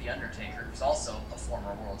swing at The Undertaker, who's also a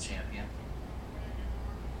former world champion.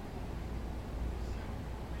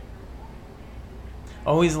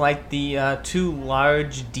 Always like the 2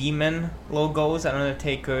 large demon logos on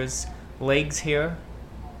Undertaker's legs here.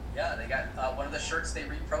 Yeah, they got one of the shirts they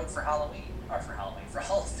reproed for Halloween, for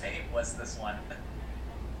Hall of Fame was this one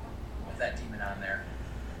with that demon on there.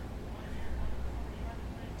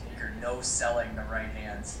 Taker no selling the right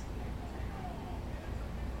hands.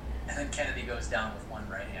 And then Kennedy goes down with one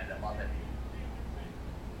right hand. I love it.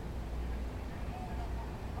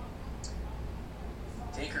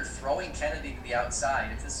 Taker throwing Kennedy to the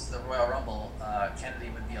outside. If this is the Royal Rumble, Kennedy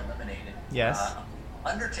would be eliminated. Yes.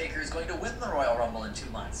 Undertaker is going to win the Royal Rumble in 2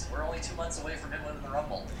 months. We're only 2 months away from him winning the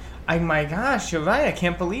Rumble. Oh my gosh, you're right. I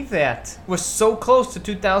can't believe that. We're so close to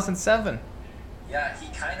 2007. Yeah, he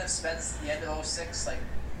kind of spends the end of 06 like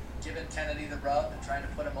giving Kennedy the rub and trying to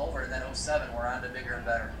put him over, and then 07 we're on to bigger and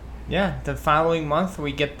better. Yeah, the following month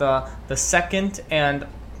we get the second and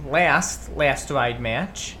last ride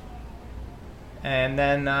match. And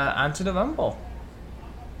then on to the Rumble.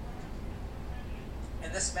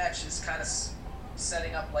 And this match is kind of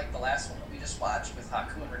setting up like the last one that we just watched with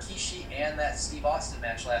Haku and Rikishi and that Steve Austin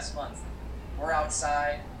match last month. We're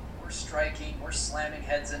outside, we're striking, we're slamming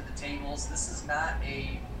heads into tables. This is not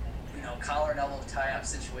a, collar and elbow tie-up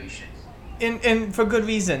situation. And for good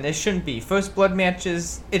reason. It shouldn't be. First blood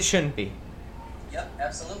matches, it shouldn't be. Yep,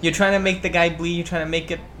 absolutely. You're trying to make the guy bleed. You're trying to make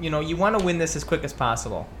it, you want to win this as quick as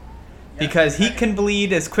possible. Yep, because he can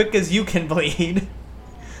bleed as quick as you can bleed.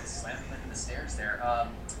 Slam him into the stairs there.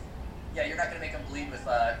 Yeah, you're not going to make him bleed with,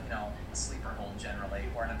 a sleeper hold generally,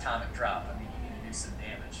 or an atomic drop. I mean, you need to do some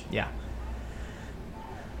damage. Yeah.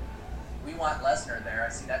 We want Lesnar there.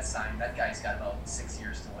 I see that sign. That guy's got about 6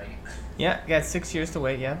 years to wait. Yeah, got 6 years to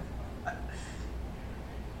wait, yeah.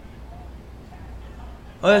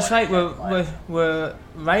 Oh, that's right. We're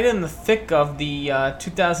right in the thick of the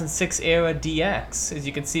 2006 era DX, as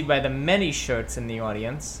you can see by the many shirts in the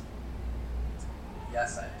audience.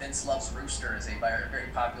 Yes, Vince Loves Rooster is a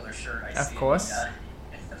very popular shirt. I see. Of course.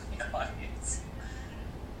 In the audience.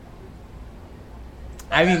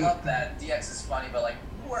 I mean, I love that. DX is funny, but like,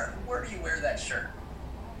 where do you wear that shirt?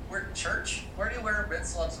 Where church? Where do you wear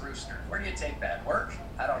Vince Loves Rooster? Where do you take that? Work?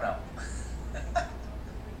 I don't know.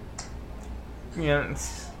 Yeah.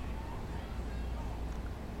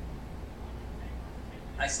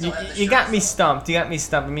 I still have the you got me stumped. You got me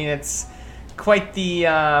stumped. I mean, it's quite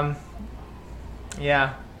the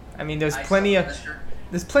yeah. I mean, there's plenty of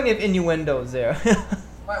innuendos there.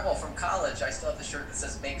 Right, well, from college, I still have the shirt that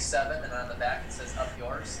says "Make 7," and on the back it says "Up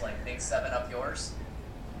yours," like "Make 7 up yours."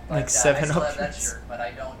 But, Make 7 I still up have that yours. shirt, but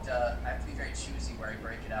I don't. I have to be very choosy where I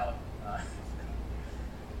break it out.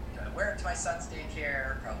 Do I wear it to my son's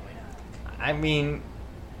daycare? Probably not. I mean,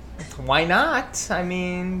 why not? I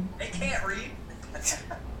mean, they can't read.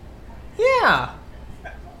 Yeah.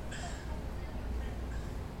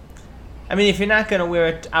 I mean, if you're not gonna wear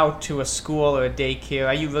it out to a school or a daycare,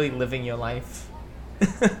 are you really living your life? I'm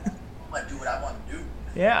gonna do what I want to do.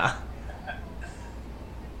 Yeah.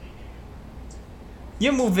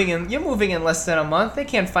 You're moving in less than a month. They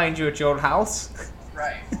can't find you at your old house.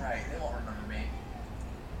 Right. They won't remember me.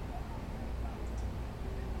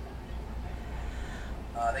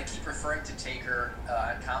 They keep referring to Taker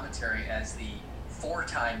on commentary as the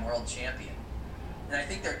 4-time world champion. And I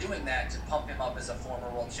think they're doing that to pump him up as a former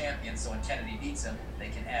world champion, so when Kennedy beats him, they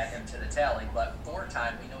can add him to the tally. But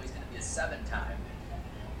 4-time, we know he's going to be a 7-time.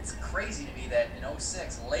 It's crazy to me that in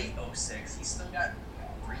 06, late 06, he's still got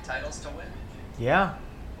 3 titles to win. Yeah.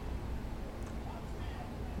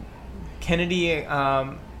 Kennedy,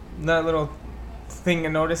 another little thing to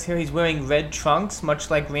notice here, he's wearing red trunks, much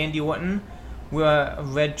like Randy Orton wore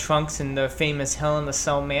red trunks in the famous Hell in a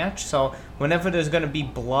Cell match. So whenever there's going to be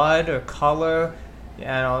blood or color,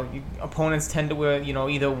 opponents tend to wear,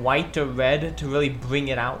 either white or red to really bring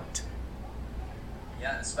it out.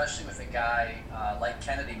 Yeah, especially with a guy like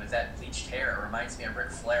Kennedy with that bleached hair. It reminds me of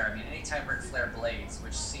Ric Flair. I mean, anytime Ric Flair blades,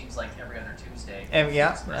 which seems like every other Tuesday.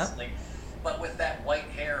 Yeah. But with that white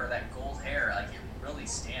hair or that gold hair, like, it really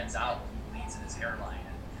stands out when he bleeds in his hairline.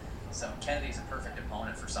 So Kennedy's a perfect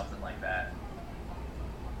opponent for something like that.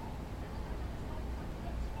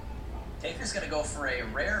 Taker's going to go for a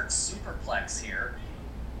rare superplex here,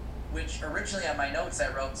 which originally on my notes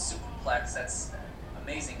I wrote superplex. That's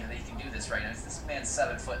amazing that he can do this right now. This man's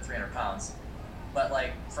 7 foot, 300 pounds. But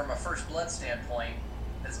like from a first blood standpoint,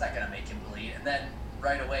 that's not going to make him bleed. And then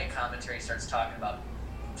right away, commentary starts talking about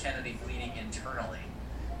Kennedy bleeding internally,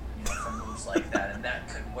 from moves like that, and that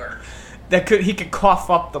could work. He could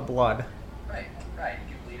cough up the blood. Right.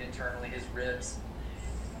 He could bleed internally, his ribs.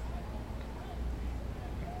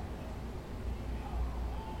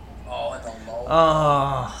 Oh, and the low.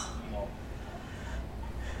 Oh.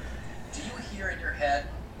 Do you hear in your head?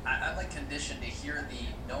 I'm like conditioned to hear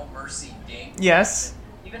the No Mercy ding. Yes.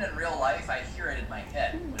 You Even in real life, I hear it in my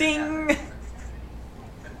head. Ding!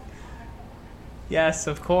 Yes,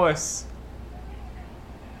 of course.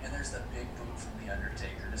 And there's the big boot from The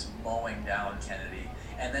Undertaker, just mowing down Kennedy.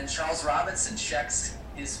 And then Charles Robinson checks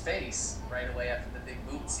his face right away after the big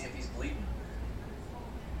boot, see if he's bleeding.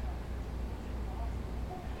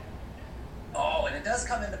 Oh, and it does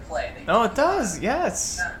come into play. Oh, it does,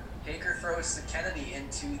 yes. Yeah. Taker throws the Kennedy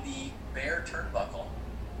into the bear turnbuckle.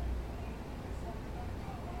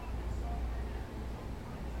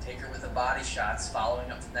 Taker with the body shots,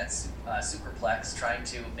 following up from that superplex, trying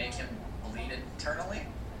to make him bleed internally.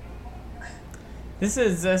 This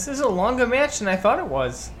is a longer match than I thought it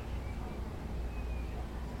was.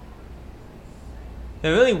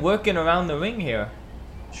 They're really working around the ring here.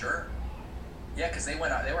 Sure. Yeah, because they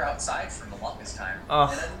were outside for the longest time. Oh.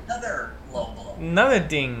 And another low blow. Another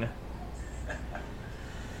ding.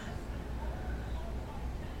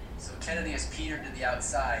 So Kennedy is petered to the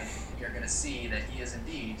outside. You're going to see that he is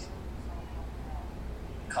indeed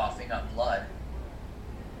coughing up blood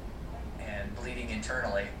and bleeding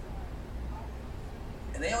internally.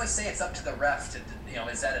 And they always say it's up to the ref to,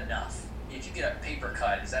 is that enough? If you get a paper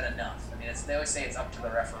cut, is that enough? I mean, they always say it's up to the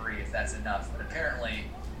referee if that's enough. But apparently,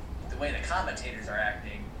 the way the commentators are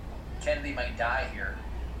acting, Kennedy might die here.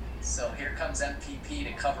 So here comes MPP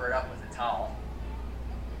to cover it up with a towel.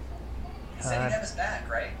 He said he'd have his back,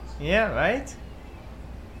 right? Yeah, right?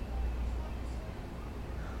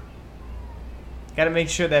 Gotta make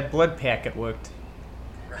sure that blood packet worked.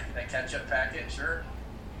 Right, that ketchup packet, sure.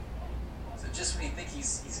 So just when you think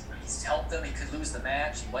he's helped them, he could lose the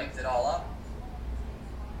match, he wiped it all up.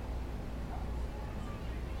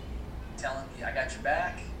 Telling me, I got your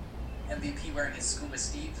back. MVP wearing his Scuba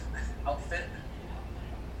Steve outfit.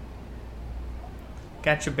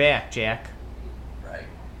 Got your back, Jack. Right.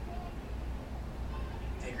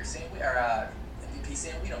 Taker saying, MVP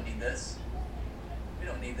saying, we don't need this. We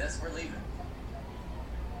don't need this, we're leaving.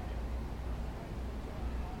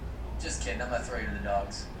 Just kidding, I'm gonna throw you to the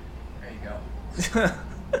dogs. There you go.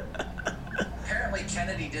 Apparently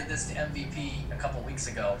Kennedy did this to MVP a couple weeks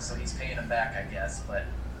ago, so he's paying him back, I guess, but...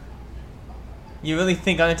 You really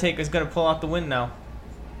think Undertaker's gonna pull out the win now?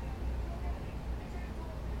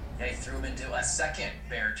 Yeah, he threw him into a second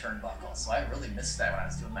bear turnbuckle, so I really missed that when I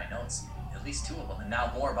was doing my notes. At least 2 of them, and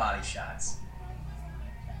now more body shots.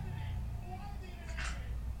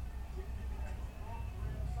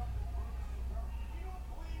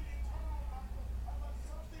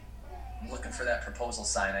 I'm looking for that proposal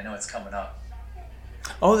sign. I know it's coming up.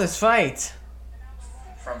 Oh, that's right.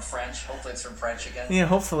 From French. Hopefully it's from French again. Yeah,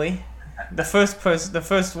 hopefully. The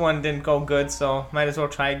first one didn't go good, so might as well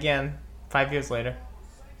try again 5 years later.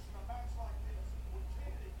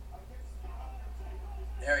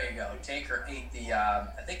 There you go. Taker ate the, I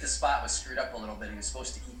think the spot was screwed up a little bit. He was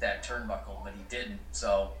supposed to eat that turnbuckle, but he didn't.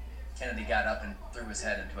 So Kennedy got up and threw his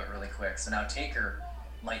head into it really quick. So now Taker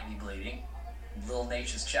might be bleeding. Lil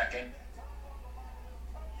Nate is checking.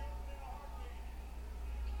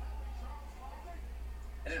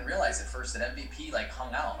 I didn't realize at first that MVP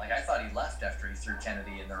hung out. I thought he left after he threw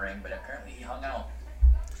Kennedy in the ring, but apparently he hung out.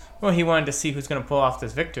 Well, he wanted to see who's going to pull off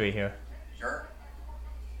this victory here. Sure.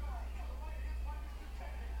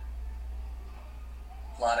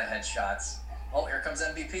 A lot of headshots. Oh, here comes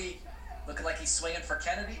MVP. Looking like he's swinging for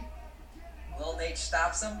Kennedy. Lil Nate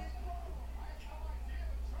stops him. Get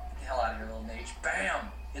the hell out of here, Lil Nate.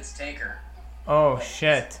 Bam! It's Taker. Oh,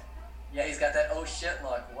 shit. Yeah, he's got that oh shit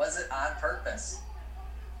look. Was it on purpose?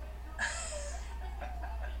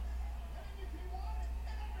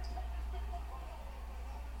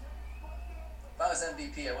 If I was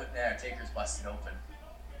MVP, I wouldn't have. Taker's busted open.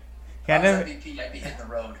 Yeah, if I was MVP, I'd be hitting the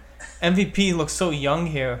road. MVP looks so young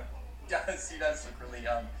here. He does look really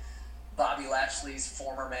young. Bobby Lashley's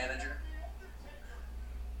former manager.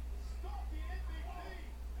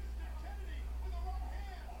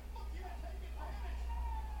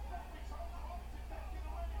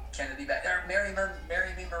 Kennedy back there. Marry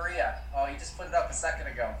me, Maria. Oh, he just put it up a second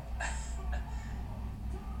ago.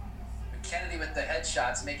 Kennedy with the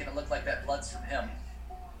headshots, making it look like that blood's from him.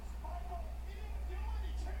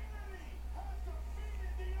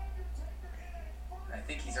 I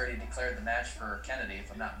think he's already declared the match for Kennedy, if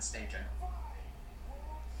I'm not mistaken.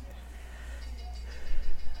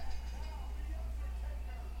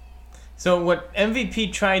 So what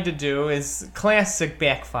MVP tried to do is classic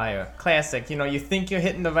backfire. Classic. You think you're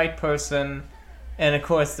hitting the right person, and of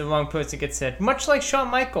course the wrong person gets hit. Much like Shawn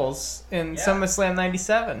Michaels in SummerSlam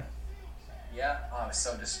 97. Yeah, I was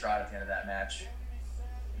so distraught at the end of that match.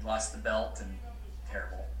 He lost the belt and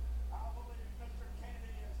terrible.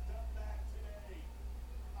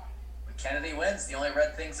 But Kennedy wins. The only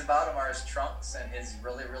red things about him are his trunks and his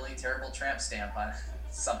really, really terrible tramp stamp on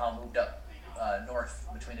somehow moved up north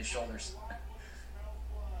between his shoulders.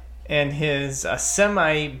 And his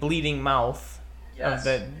semi-bleeding mouth Yes.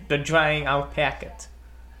 of the drying out packet.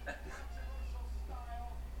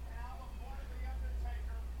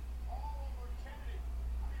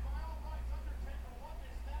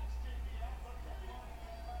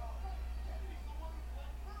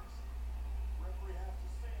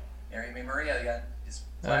 Mary Maria again. Just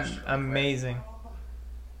flashed really Amazing. quick.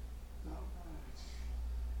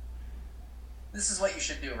 This is what you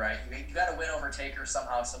should do, right? You got to win over Taker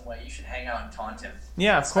somehow, some way. You should hang out and taunt him.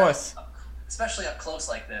 Yeah, of course. Especially up close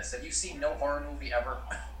like this. Have you seen no horror movie ever?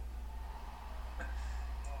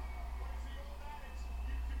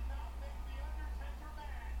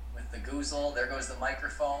 With the goozle, there goes the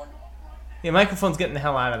microphone. The microphone's getting the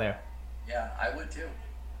hell out of there. Yeah, I would too.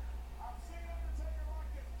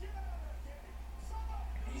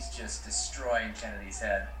 He's just destroying Kennedy's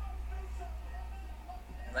head.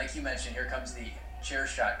 And like you mentioned, here comes the chair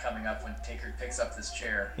shot coming up when Taker picks up this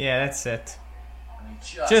chair. Yeah, that's it. I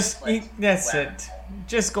mean, That's wham. it.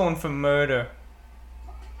 Just going for murder.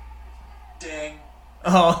 Ding.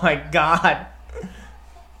 Oh my god.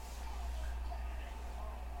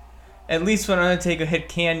 At least when Undertaker hit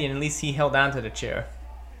Canyon, at least he held on to the chair.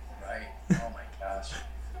 Right. Oh my gosh.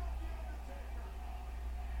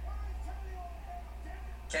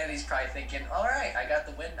 Kennedy's probably thinking, all right, I got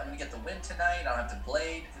the win. I'm going to get the win tonight. I don't have to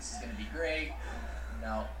blade. This is going to be great.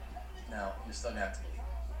 No, you're still going to have to bleed.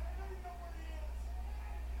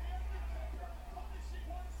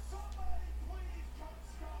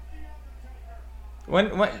 When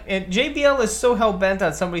JBL is so hell bent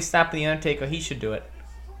on somebody stopping the Undertaker, he should do it.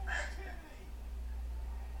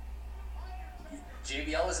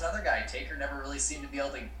 JBL was another guy. Taker never really seemed to be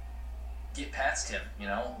able to get past him, you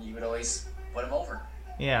know? He would always put him over.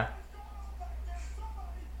 Yeah.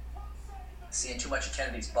 Seeing too much of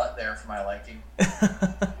Kennedy's butt there for my liking. And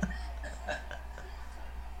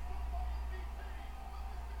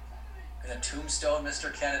a tombstone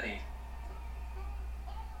Mr. Kennedy.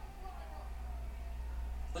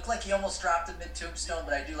 Looked like he almost dropped him mid-tombstone,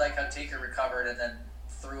 but I do like how Taker recovered and then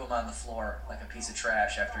threw him on the floor like a piece of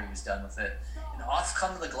trash after he was done with it. And off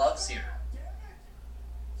come the gloves here.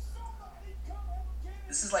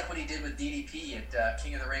 This is like what he did with DDP at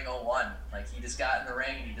King of the Ring 01. Like, he just got in the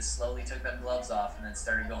ring and he just slowly took them gloves off and then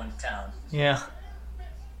started going to town. Yeah.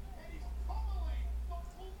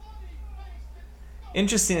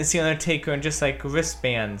 Interesting to see Undertaker in just like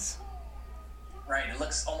wristbands. Right, it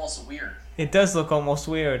looks almost weird. It does look almost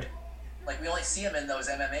weird. Like, we only see him in those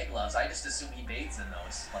MMA gloves. I just assume he bathes in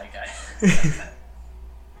those. Like,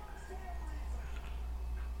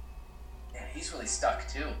 Yeah, he's really stuck,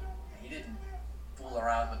 too. He didn't fool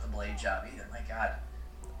around with the blade job either. My God.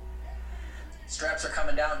 Straps are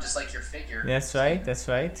coming down just like your figure. That's right, that's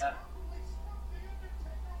right.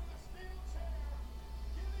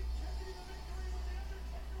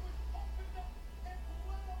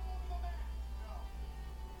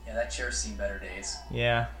 Yeah, that chair's seen better days.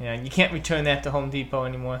 Yeah. You can't return that to Home Depot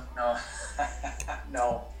anymore. No.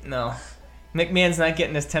 No. McMahon's not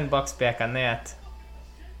getting his $10 back on that.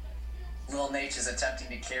 Lil Nate is attempting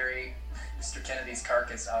to carry Mr. Kennedy's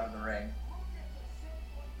carcass out of the ring.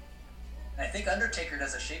 And I think Undertaker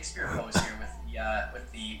does a Shakespeare pose here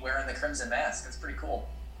with the wearing the crimson mask. That's pretty cool.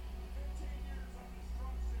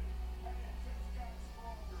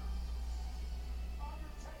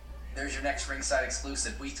 There's your next ringside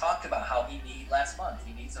exclusive. We talked about how last month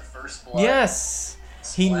he needs a first blood. Yes.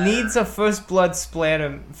 He splatter. needs a first blood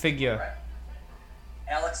splatter figure. Right.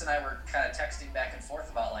 Alex and I were kind of texting back and forth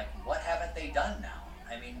about, like, what haven't they done now?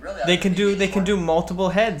 I mean, really, They can do multiple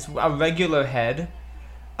heads. A regular head,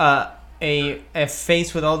 a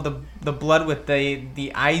face with all the blood with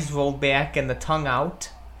the eyes rolled back and the tongue out.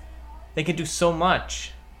 They could do so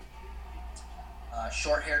much.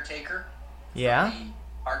 Short hair Taker. Yeah.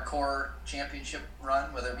 The hardcore championship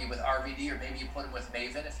run, whether it be with RVD or maybe you put him with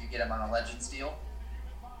Maven if you get him on a Legends deal.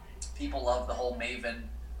 People love the whole Maven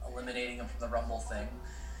eliminating him from the Rumble thing.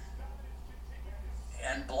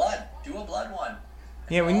 And blood. Do a blood one.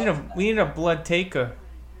 Yeah, we need a blood Taker.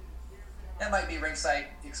 That might be ringside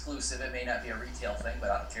exclusive. It may not be a retail thing,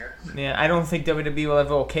 but I don't care. Yeah, I don't think WWE will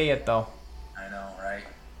ever okay it though. I know, right?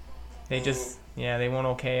 They won't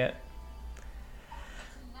okay it.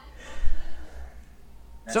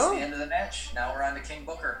 That's the end of the match. Now we're on to King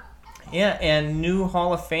Booker. Yeah, and new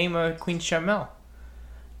Hall of Famer Queen Sharmell.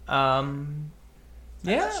 I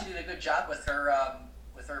thought she did a good job with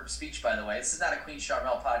her speech, by the way. This is not a Queen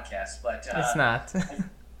Sharmell podcast, but it's not.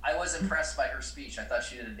 I was impressed by her speech. I thought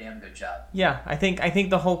she did a damn good job. Yeah, I think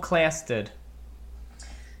the whole class did.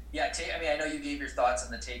 Yeah, I mean, I know you gave your thoughts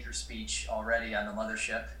on the Taker speech already on the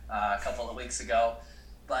Mothership a couple of weeks ago,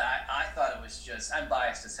 but I thought it was just, I'm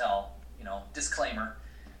biased as hell, disclaimer,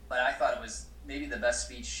 but I thought it was maybe the best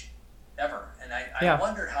speech ever. And I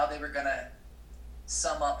wondered how they were going to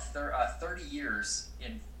sum up 30 years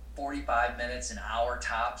in 45 minutes, an hour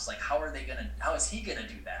tops. Like, how is he going to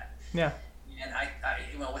do that? Yeah. And I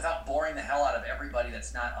without boring the hell out of everybody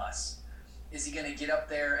that's not us, is he going to get up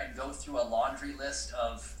there and go through a laundry list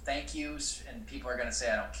of thank yous and people are going to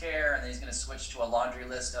say, I don't care. And then he's going to switch to a laundry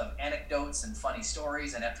list of anecdotes and funny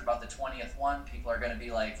stories. And after about the 20th one, people are going to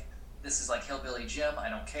be like, this is like Hillbilly Jim. I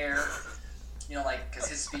don't care. Because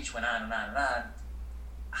his speech went on and on and on.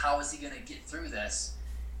 How is he going to get through this?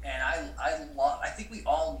 And I think we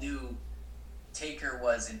all knew Taker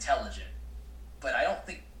was intelligent, but I don't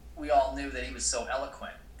think we all knew that he was so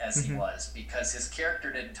eloquent as he was, because his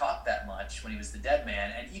character didn't talk that much when he was the Dead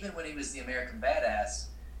Man, and even when he was the American Badass,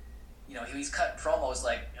 he was cutting promos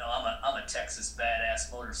like, I'm a Texas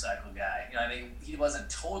badass motorcycle guy. He wasn't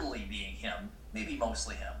totally being him, maybe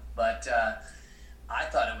mostly him, but I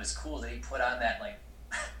thought it was cool that he put on that like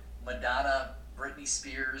Madonna, Britney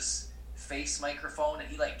Spears face microphone, and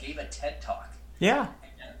he gave a TED talk. Yeah.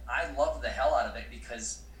 And I loved the hell out of it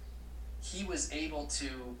because he was able to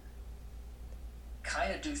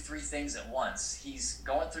kind of do three things at once. He's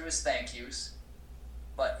going through his thank yous,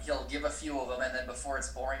 but he'll give a few of them, and then before it's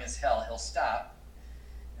boring as hell, he'll stop,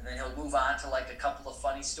 and then he'll move on to a couple of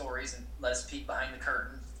funny stories and let us peek behind the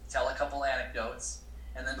curtain, tell a couple anecdotes,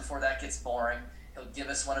 and then before that gets boring, he'll give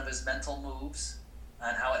us one of his mental moves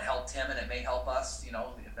on how it helped him and it may help us, in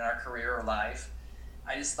our career or life.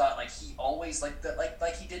 I just thought he always like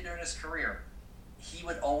he did during his career, he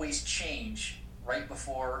would always change right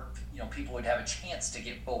before people would have a chance to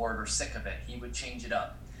get bored or sick of it. He would change it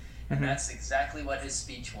up, and that's exactly what his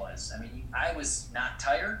speech was. I mean, I was not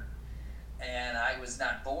tired, and I was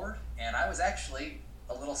not bored, and I was actually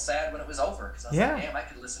a little sad when it was over because I was like, damn, I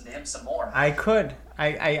could listen to him some more. I could.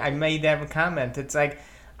 I made that comment. It's like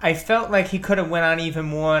I felt like he could have went on even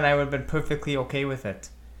more, and I would have been perfectly okay with it.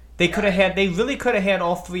 They really could have had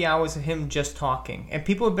all 3 hours of him just talking, and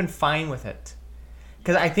people would have been fine with it.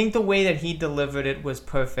 Because I think the way that he delivered it was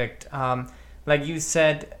perfect. Like you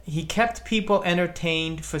said, he kept people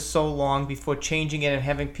entertained for so long before changing it and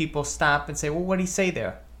having people stop and say, well, what did he say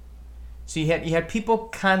there? So you had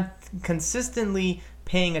people consistently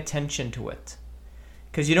paying attention to it.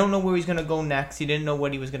 Because you don't know where he's going to go next. You didn't know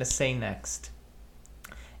what he was going to say next.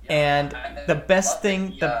 And the best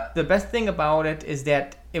thing about it is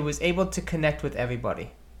that it was able to connect with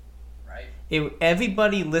everybody. Right.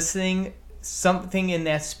 Everybody listening, something in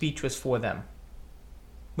that speech was for them,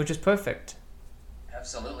 which is perfect.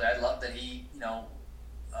 Absolutely. I love that he,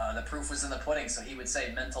 the proof was in the pudding, so he would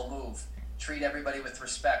say mental move, treat everybody with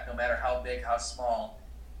respect, no matter how big, how small.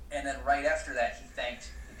 And then right after that, he thanked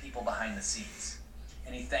the people behind the scenes,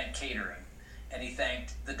 and he thanked catering, and he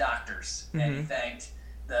thanked the doctors, and he thanked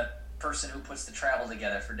the person who puts the travel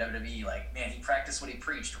together for WWE. Like, man, he practiced what he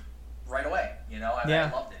preached right away. I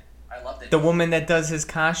loved it. I loved it. The woman that does his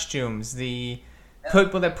costumes, the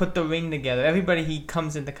people that put the ring together, everybody he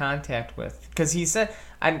comes into contact with. Because he said,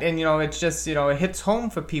 and it's just, it hits home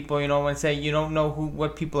for people, when say you don't know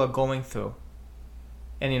what people are going through.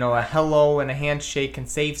 And, a hello and a handshake can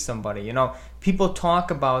save somebody. People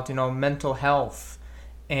talk about, mental health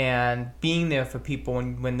and being there for people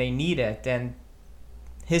when they need it. And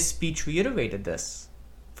his speech reiterated this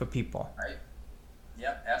for people. Right.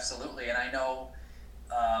 Yep, absolutely. And I know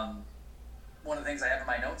one of the things I have in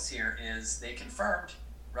my notes here is they confirmed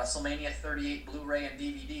WrestleMania 38 Blu-ray and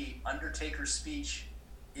DVD, Undertaker's speech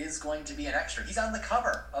is going to be an extra. He's on the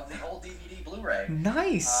cover of the old DVD Blu-ray.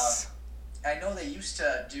 Nice. I know they used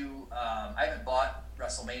to do, I haven't bought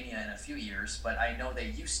WrestleMania in a few years, but I know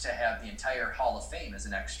they used to have the entire Hall of Fame as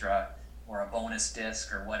an extra or a bonus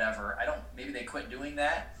disc or whatever. Maybe they quit doing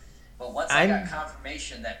that, but once I got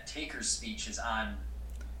confirmation that Taker's speech is on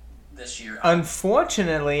this year.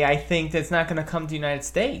 Unfortunately, I think that's not going to come to the United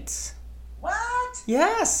States. What?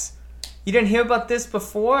 Yes. You didn't hear about this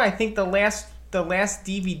before? I think the last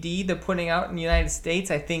DVD they're putting out in the United States,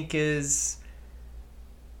 I think, is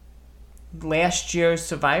last year's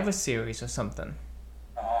Survivor Series or something.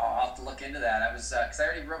 Oh, I'll have to look into that. I was because I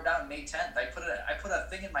already wrote down May 10th. I put a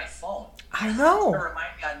thing in my phone. I know. To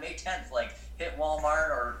remind me on May 10th, hit Walmart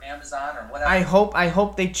or Amazon or whatever. I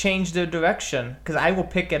hope they change their direction because I will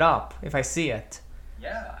pick it up if I see it.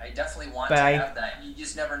 Yeah, I definitely want to have that. You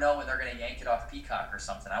just never know when they're going to yank it off Peacock or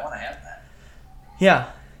something. I want to have that.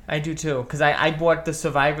 Yeah, I do too, because I bought the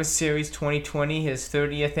Survivor Series 2020, his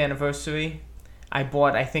 30th anniversary. I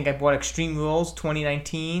think I bought Extreme Rules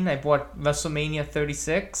 2019. I bought WrestleMania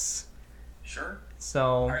 36. Sure.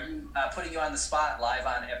 So. Are you putting you on the spot live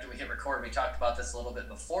on after we hit record? We talked about this a little bit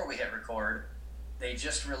before we hit record. They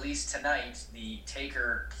just released tonight the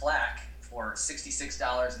Taker plaque for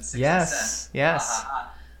 $66.60. Yes.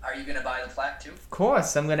 Are you going to buy the plaque too? Of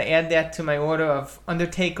course. I'm going to add that to my order of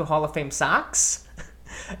Undertaker Hall of Fame socks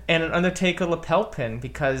and an Undertaker lapel pin,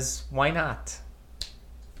 because why not?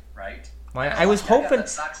 Right. I was hoping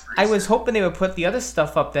they would put the other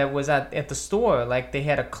stuff up that was at the store. Like they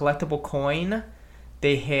had a collectible coin,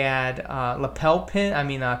 they had cufflinks,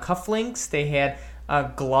 they had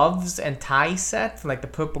gloves and tie set, like the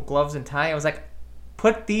purple gloves and tie. I was like,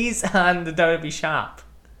 put these on the WWE shop.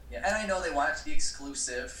 Yeah, and I know they want it to be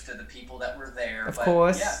exclusive to the people that were there. Of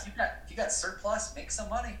course. Yeah, if you got surplus, make some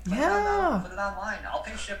money. Put it online. I'll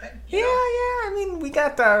pay shipping. Yeah. I mean, we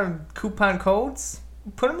got the coupon codes.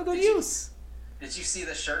 Put them to good use. Did you see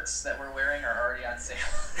the shirts that we're wearing are already on sale?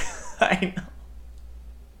 I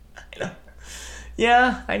know.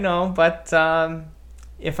 Yeah, I know. But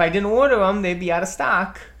if I didn't order them, they'd be out of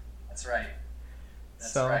stock. That's right.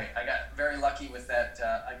 Right. I got very lucky with that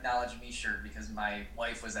Acknowledge Me shirt because my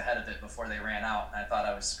wife was ahead of it before they ran out, and I thought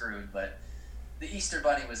I was screwed. But the Easter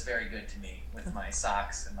Bunny was very good to me with my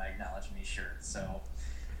socks and my Acknowledge Me shirt. So,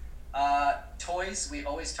 toys. We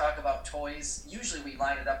always talk about toys. Usually we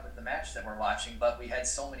line it up with the match that we're watching, but we had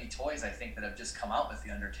so many toys, I think, that have just come out with The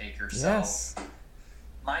Undertaker. Yes. So,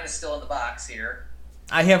 mine is still in the box here.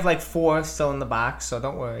 I have like 4 still in the box, so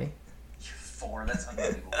don't worry. 4? That's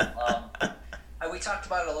unbelievable. We talked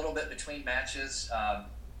about it a little bit between matches,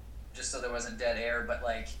 just so there wasn't dead air, but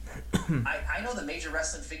like, I know the Major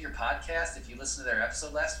Wrestling Figure podcast, if you listen to their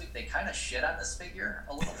episode last week, they kind of shit on this figure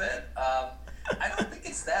a little bit. I don't think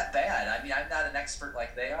it's that bad. I mean, I'm not an expert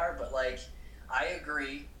like they are, but like, I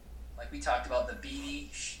agree. Like we talked about, the beanie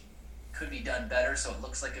could be done better so it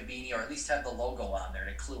looks like a beanie, or at least have the logo on there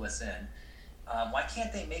to clue us in. Why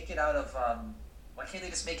can't they make it out of... Why can't they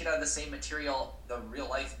just make it out of the same material the real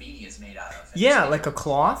life beanie is made out of? Yeah, like a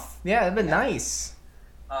cloth. Yeah, it'd be nice.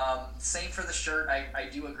 Same for the shirt. I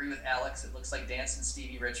do agree with Alex. It looks like Dancing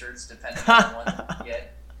Stevie Richards, depending on the one that you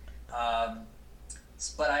get.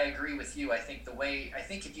 But I agree with you. I think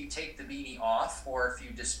if you take the beanie off, or if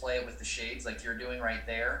you display it with the shades like you're doing right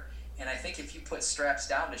there, and I think if you put straps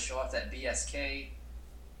down to show off that BSK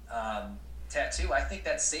tattoo, I think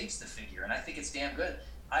that saves the figure, and I think it's damn good.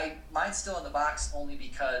 Mine's still in the box only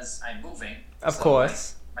because I'm moving. Of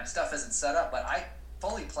course. My stuff isn't set up, but I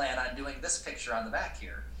fully plan on doing this picture on the back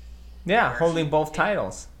here. Yeah, holding both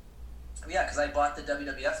titles. Yeah, because I bought the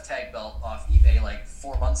WWF tag belt off eBay like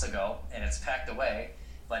 4 months ago, and it's packed away.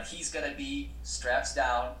 But he's going to be straps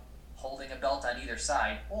down, holding a belt on either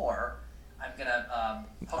side, or I'm going to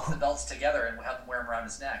hook the belts together and have him wear them around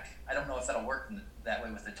his neck. I don't know if that'll work that way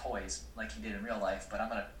with the toys like he did in real life, but I'm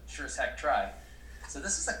going to sure as heck try. So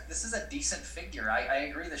this is a decent figure. I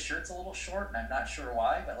agree the shirt's a little short, and I'm not sure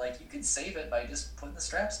why, but like you can save it by just putting the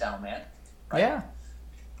straps down, man. Right? Yeah.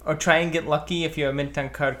 Or try and get lucky if you're a mint on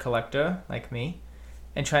card collector like me,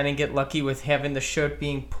 and try and get lucky with having the shirt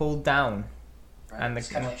being pulled down. Right. On the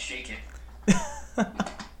just kind of like shake it.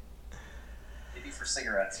 Maybe for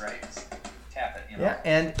cigarettes, right? Just tap it. You know? Yeah,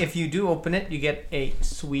 and if you do open it, you get a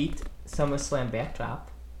sweet SummerSlam backdrop.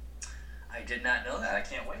 I did not know that. I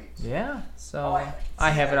can't wait. Yeah, so I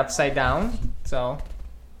have it upside down. So,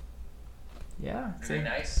 yeah. Very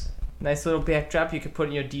nice. Nice little backdrop you could put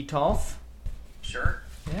in your Detolf. Sure.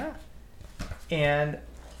 Yeah. And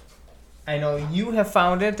I know you have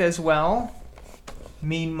found it as well.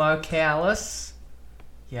 Mean Marcalis.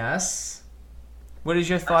 Yes. What is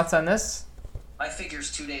your thoughts on this? My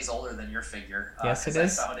figure's 2 days older than your figure. Yes, it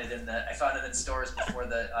is. I found it in stores before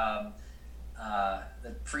the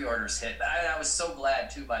pre-orders hit. I was so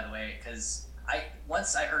glad too, by the way, because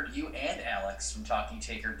once I heard you and Alex from Talking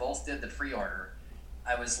Taker both did the pre-order,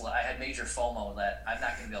 I had major FOMO that I'm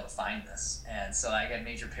not going to be able to find this, and so I got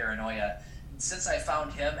major paranoia. Since I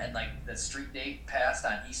found him and like the street date passed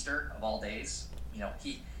on Easter of all days, you know,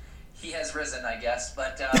 he has risen, I guess,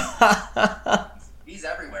 but he's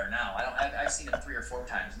everywhere now. I've seen him 3 or 4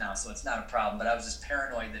 times now, so it's not a problem. But I was just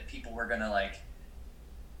paranoid that people were gonna like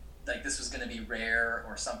this was gonna be rare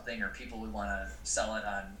or something, or people would want to sell it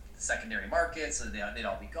on the secondary market, so they'd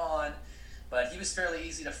all be gone. But he was fairly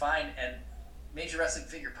easy to find, and Major Wrestling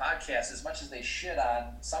Figure Podcast, as much as they shit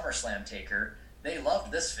on SummerSlam Taker, they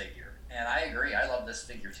loved this figure, and I agree. I love this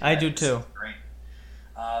figure too. I do too. Great.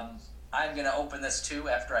 I'm going to open this too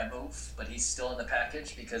after I move, but he's still in the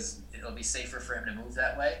package because it'll be safer for him to move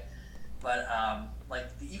that way. But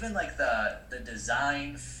even the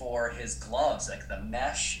design for his gloves, like the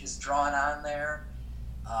mesh is drawn on there.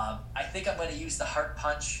 I think I'm going to use the Heart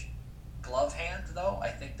Punch glove hand, though. I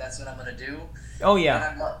think that's what I'm going to do. Oh,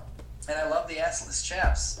 yeah. And I love the assless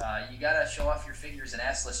chaps. You got to show off your figures in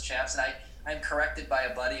assless chaps. And I'm corrected by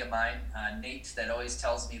a buddy of mine, Nate, that always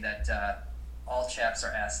tells me that all chaps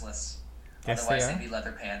are assless. Yes, Otherwise, they are. they'd be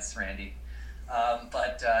leather pants, Randy.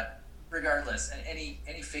 But regardless,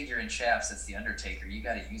 any figure in chaps that's the Undertaker, you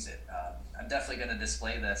got to use it. I'm definitely going to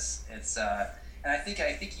display this. It's and I think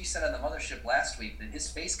you said on the Mothership last week that his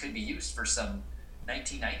face could be used for some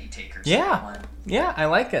 1990 takers. Yeah, I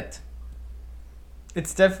like it.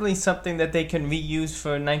 It's definitely something that they can reuse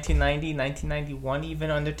for 1990, 1991 even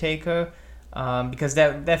Undertaker, because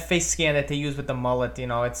that face scan that they use with the mullet,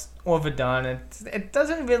 it's overdone. It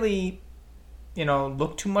doesn't really,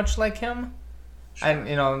 look too much like him. Sure. I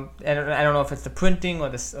don't know if it's the printing or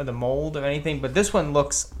the mold or anything, but this one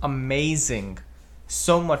looks amazing,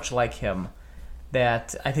 so much like him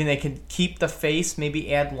that I think they can keep the face,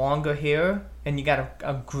 maybe add longer hair, and you got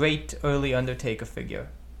a great early Undertaker figure.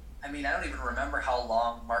 I mean, I don't even remember how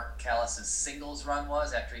long Mark Callis' singles run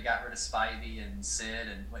was after he got rid of Spivey and Sid,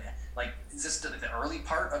 and is this the early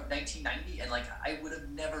part of 1990? And I would have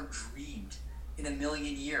never dreamed in a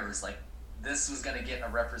million years this was going to get a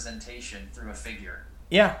representation through a figure.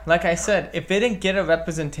 Yeah, like I said, if they didn't get a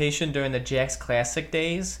representation during the Jakks Classic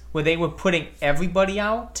days where they were putting everybody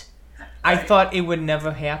out, right. I thought it would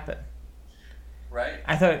never happen. Right.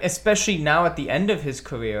 I thought, especially now at the end of his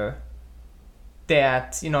career,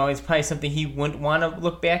 that, it's probably something he wouldn't want to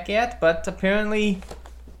look back at, but apparently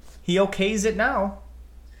he okays it now.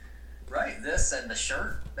 Right, this and the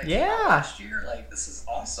shirt that came out last year, this is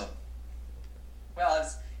awesome. Well,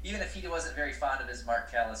 even if he wasn't very fond of his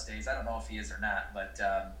Mark Callis days, I don't know if he is or not, but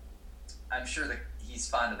I'm sure that he's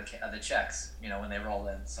fond of the checks, when they roll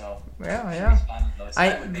in. So yeah. He's fond of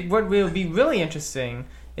those. What will be really interesting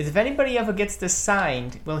is if anybody ever gets this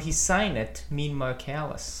signed, will he sign it, Mean Mark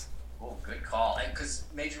Callis? Oh, good call. And because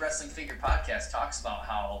Major Wrestling Figure Podcast talks about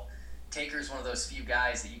how Taker's one of those few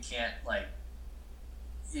guys that you can't,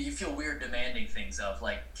 you feel weird demanding things of.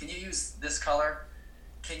 Can you use this color?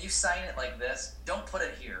 Can you sign it like this? Don't put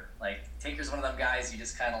it here. Taker's one of them guys you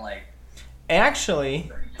just kind of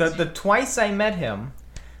Actually, the twice I met him,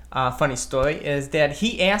 funny story, is that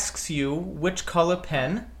he asks you which color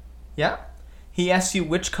pen. Yeah. He asks you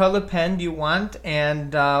which color pen do you want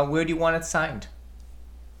and where do you want it signed.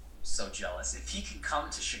 So jealous. If he can come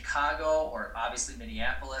to Chicago or obviously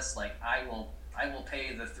Minneapolis, I will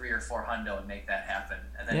pay the $300 or $400 and make that happen.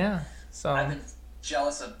 And then so I've been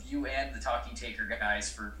jealous of you and the Talking Taker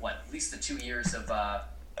guys for at least the 2 years of the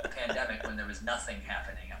pandemic when there was nothing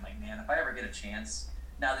happening. I'm like, man, if I ever get a chance,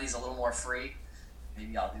 now that he's a little more free,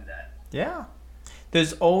 maybe I'll do that. Yeah.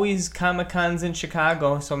 There's always Comic-Cons in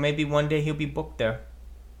Chicago, so maybe one day he'll be booked there.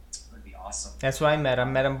 It would be awesome. That's where I met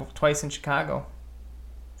him. Met him twice in Chicago.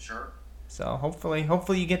 Sure. So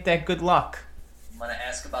hopefully you get that good luck. I'm going to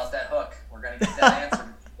ask about that hook. We're going to get that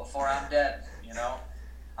answer before I'm dead,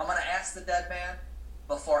 I'm going to ask the dead man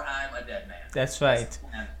before I'm a dead man. That's right.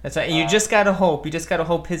 That's right. You just got to hope. You just got to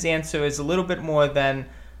hope his answer is a little bit more than,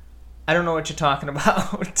 I don't know what you're talking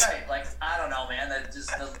about. Right. I don't know, man.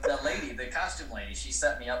 The lady, the costume lady, she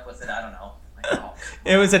set me up with it. I don't know.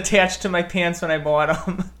 It was attached to my pants when I bought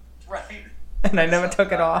them. Right. And I never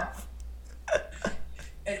took it off.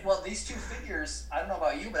 Well, these two figures, I don't know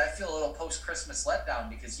about you, but I feel a little post-Christmas letdown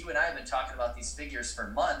because you and I have been talking about these figures for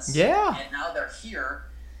months. Yeah. And now they're here,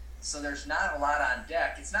 so there's not a lot on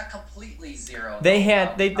deck. It's not completely zero.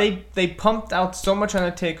 They pumped out so much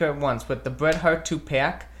Undertaker at once with the Bret Hart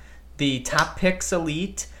 2-pack, the Top Picks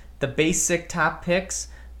Elite, the basic Top Picks,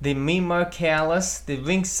 the Mean Mark Callis, the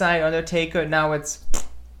Ringside Undertaker. Now it's...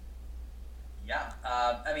 Yeah.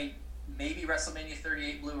 Maybe WrestleMania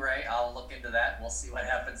 38 Blu-ray. I'll look into that. We'll see what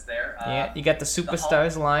happens there. You got the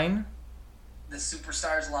Superstars line. The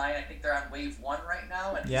Superstars line, I think they're on Wave 1 right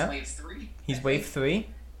now, and he's Wave 3. He's Wave 3.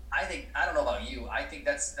 I don't know about you. I think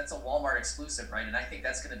that's a Walmart exclusive, right? And I think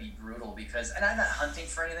that's going to be brutal because, and I'm not hunting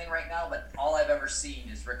for anything right now, but all I've ever seen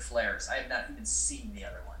is Ric Flair's. I have not even seen the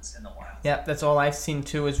other ones in the wild. Yeah, that's all I've seen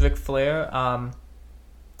too is Ric Flair.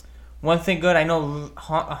 One thing good, I know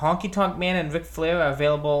Honky Tonk Man and Ric Flair are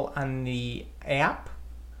available on the app.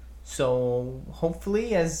 So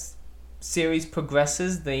hopefully as series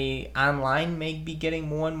progresses, the online may be getting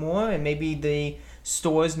more and more, and maybe the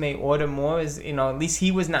stores may order more. At least he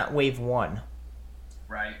was not Wave 1.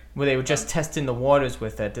 Right. Where they were just testing the waters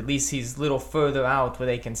with it. At least he's a little further out where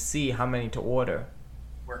they can see how many to order.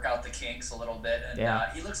 Work out the kinks a little bit. And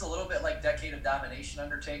he looks a little bit like Decade of Domination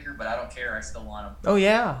Undertaker, but I don't care. I still want him. Oh,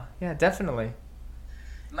 yeah. Yeah, definitely.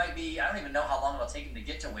 It might be, I don't even know how long it'll take him to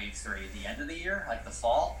get to Wave 3. The end of the year? Like the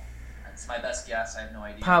fall? That's my best guess. I have no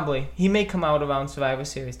idea. Probably. He may come out around Survivor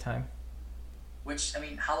Series time. Which, I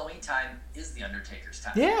mean, Halloween time is the Undertaker's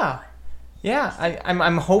time. Yeah. Yeah.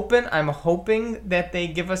 I'm hoping that they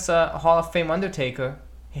give us a Hall of Fame Undertaker.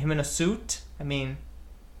 Him in a suit. I mean...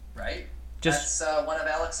 Right? Just, that's one of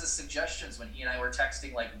Alex's suggestions when he and I were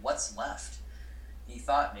texting, like, what's left? He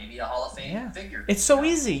thought maybe a Hall of Fame figure. It's so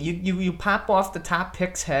easy. You pop off the top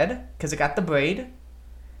pick's head, because it got the braid,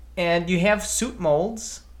 and you have suit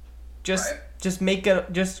molds. Just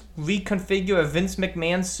reconfigure a Vince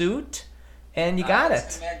McMahon suit, and you got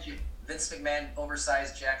it. Vince McMahon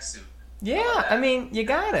oversized jack suit. Yeah, I mean, you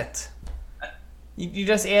got it. You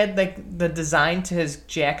just add like the design to his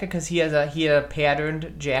jacket because he had a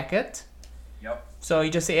patterned jacket. Yep. So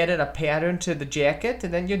you just added a pattern to the jacket,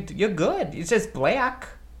 and then you're good. It's just black.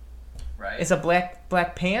 Right. It's a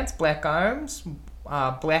black pants, black arms,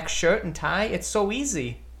 black shirt and tie. It's so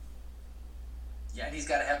easy. Yeah, and he's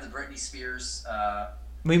got to have the Britney Spears.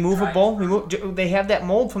 Removable. They have that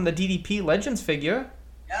mold from the DDP Legends figure.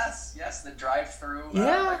 Yes, the drive-through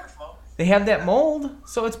microphone. They have that mold,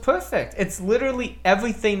 so it's perfect. It's literally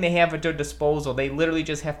everything they have at their disposal. They literally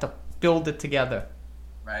just have to build it together.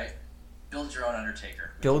 Right. Build your own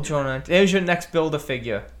Undertaker. There's your next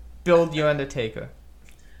Build-A-Figure. Build your Undertaker.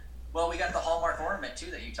 Well, we got the Hallmark ornament,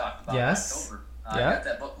 too, that you talked about in October. I got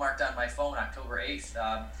that bookmarked on my phone, October 8th.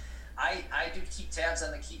 I do keep tabs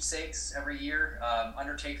on the keepsakes every year,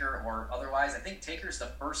 Undertaker or otherwise. I think Taker's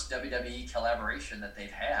the first WWE collaboration that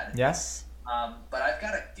they've had. Yes. But I've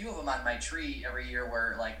got a few of them on my tree every year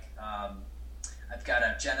where, like, I've got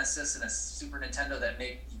a Genesis and a Super Nintendo that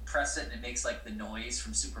you press it and it makes, like, the noise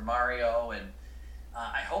from Super Mario. And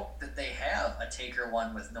I hope that they have a Taker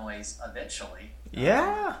one with noise eventually.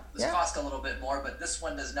 Yeah. This cost a little bit more, but this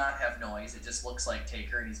one does not have noise. It just looks like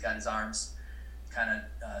Taker, and he's got his arms kind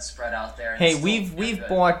of spread out there. Hey, we've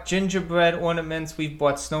bought gingerbread ornaments, we've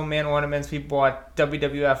bought snowman ornaments, we bought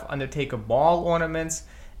WWF Undertaker ball ornaments.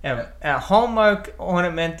 And a Hallmark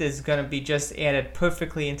ornament is going to be just added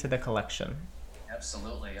perfectly into the collection.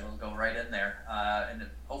 Absolutely, it'll go right in there, and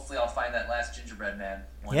hopefully I'll find that last gingerbread man.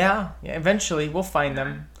 Yeah, eventually we'll find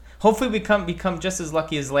them. Hopefully we become just as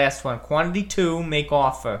lucky as last one. Quantity 2, make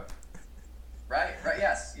offer. Right,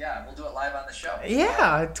 yes, yeah, we'll do it live on the show.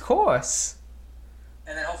 Yeah, of course.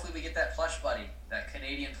 And then hopefully we get that plush buddy, that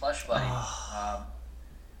Canadian plush buddy.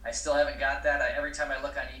 I still haven't got that. Every time I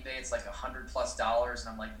look on eBay, it's like $100+, and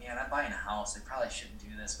I'm like, man, I'm buying a house. I probably shouldn't do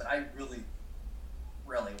this, but I really,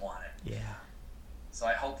 really want it. Yeah. So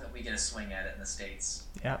I hope that we get a swing at it in the States.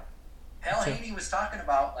 Yeah. Hal Haney was talking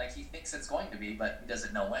about, like, he thinks it's going to be, but he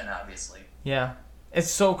doesn't know when, obviously. Yeah. It's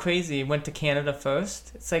so crazy. He went to Canada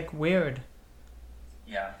first. It's, like, weird.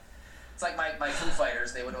 Yeah. It's like my Foo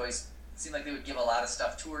Fighters, they would always... seemed like they would give a lot of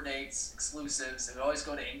stuff, tour dates, exclusives. They would always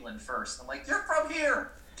go to England first. I'm like, you're from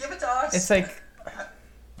here. Give it to us. It's like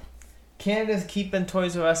Canada's keeping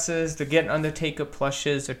Toys R Us's. They're getting Undertaker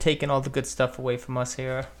plushes. They're taking all the good stuff away from us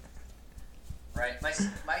here. Right. My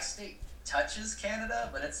state touches Canada,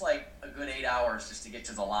 but it's like a good 8 hours just to get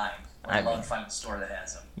to the line. Let alone find a store that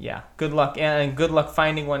has them. Yeah. Good luck. And good luck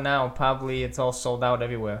finding one now. Probably it's all sold out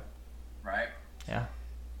everywhere. Right. Yeah.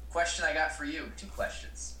 Question I got for you. 2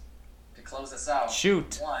 questions. Close us out.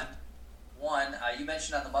 Shoot. One. You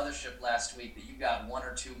mentioned on the mothership last week that you got 1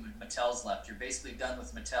 or 2 Mattels left. You're basically done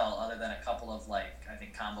with Mattel, other than a couple of, like, I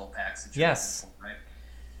think combo packs. That you're yes. For, right.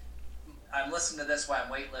 I'm listening to this while I'm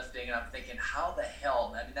weightlifting, and I'm thinking, how the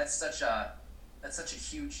hell? I mean, that's such a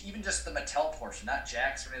huge. Even just the Mattel portion, not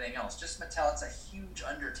Jakks or anything else. Just Mattel. It's a huge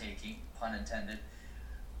undertaking, pun intended.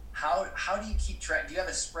 How do you keep track? Do you have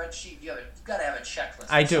a spreadsheet? You've got to have a checklist.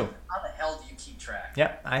 I do. How the hell do you keep track?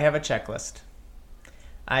 Yep, I have a checklist.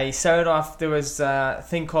 I started off, there was a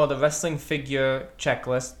thing called a wrestling figure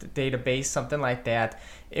checklist database, something like that.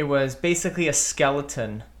 It was basically a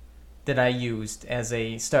skeleton that I used as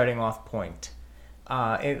a starting off point.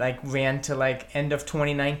 It like ran to like end of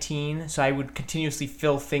 2019, so I would continuously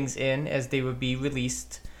fill things in as they would be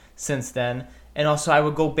released since then. And also I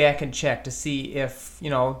would go back and check to see if,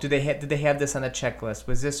 did they have this on the checklist?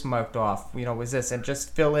 Was this marked off? Was this? And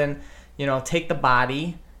just fill in, take the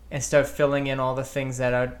body and start filling in all the things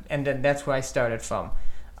that are, and then that's where I started from.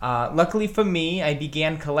 Luckily for me, I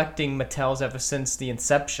began collecting Mattels ever since the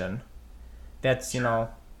inception. That's,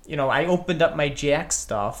 I opened up my Jack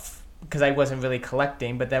stuff because I wasn't really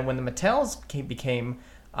collecting. But then when the Mattels became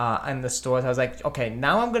in the stores, I was like, okay,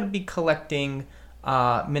 now I'm going to be collecting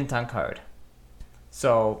mint on card.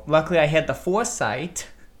 So luckily I had the foresight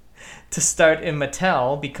to start in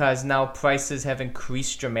Mattel because now prices have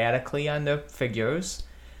increased dramatically on their figures.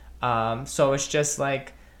 So it's just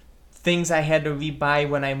like things I had to rebuy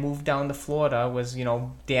when I moved down to Florida was,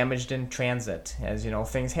 damaged in transit. As you know,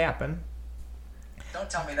 things happen. Don't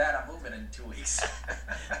tell me that. I'm moving in 2 weeks.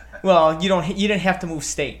 Well, you didn't have to move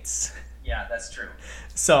states. Yeah, that's true.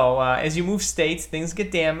 So as you move states, things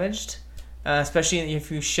get damaged, especially if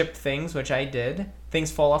you ship things, which I did. Things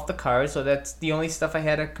fall off the card, so that's the only stuff I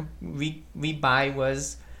had to rebuy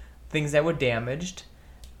was things that were damaged.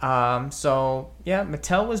 So yeah,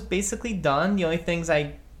 Mattel was basically done. The only things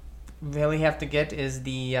I really have to get is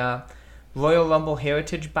the Royal Rumble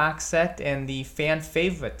Heritage box set and the Fan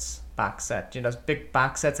Favorites box set. Those big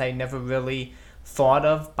box sets I never really thought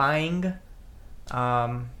of buying.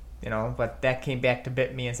 But that came back to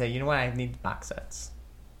bit me and said, you know what, I need box sets.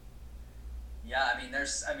 Yeah,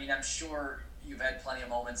 I'm sure you've had plenty of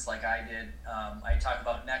moments like I did. I talk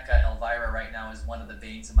about NECA Elvira right now as one of the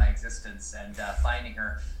banes of my existence, and finding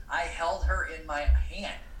her. I held her in my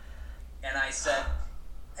hand, and I said,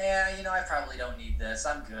 I probably don't need this.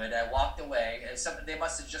 I'm good. I walked away. They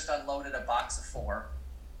must have just unloaded a box of 4,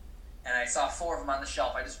 and I saw 4 of them on the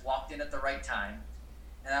shelf. I just walked in at the right time.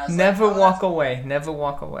 And I was Never walk away.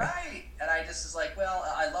 Right. And I just was like, well,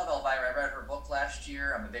 I love Elvira. I read her book last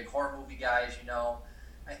year. I'm a big horror movie guy, as you know.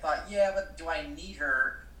 I thought, yeah, but do I need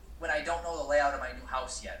her when I don't know the layout of my new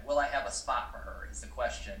house yet? Will I have a spot for her is the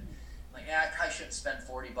question. I'm like, I probably shouldn't spend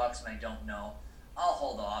 $40 when I don't know. I'll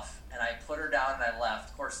hold off. And I put her down and I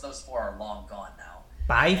left. Of course, those 4 are long gone now.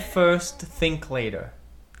 Buy first, think later.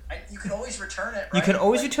 You can always return it, right? You can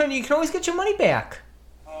always return it. You can always get your money back.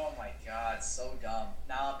 Oh, my God. So dumb.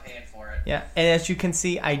 Now I'm paying for it. Yeah, and as you can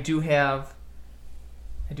see, I do have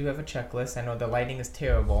a checklist. I know the lighting is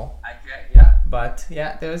terrible. Yeah. But,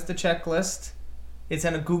 yeah, there's the checklist. It's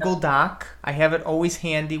in a Google Doc. I have it always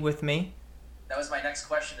handy with me. That was my next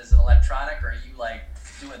question. Is it electronic, or are you,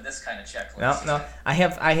 doing this kind of checklist? No. I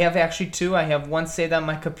have actually 2. I have one saved on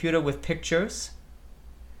my computer with pictures.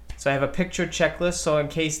 So I have a picture checklist, so in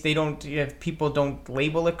case if people don't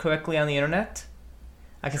label it correctly on the internet,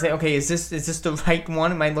 I can say, okay, is this the right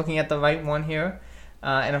one? Am I looking at the right one here?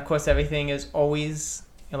 And of course, everything is always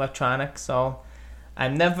electronic. So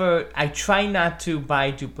I try not to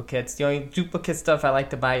buy duplicates. The only duplicate stuff I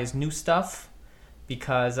like to buy is new stuff,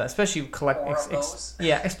 because especially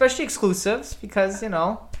especially exclusives, because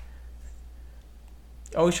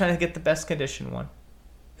always trying to get the best condition one.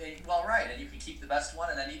 Well, right, and you can keep the best one,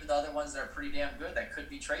 and then even the other ones that are pretty damn good that could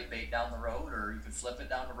be trade bait down the road, or you could flip it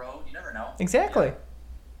down the road. You never know. Exactly.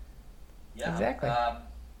 Yeah. Exactly.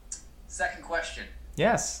 Second question.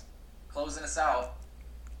 Yes. Closing us out.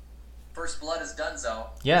 First Blood is donezo.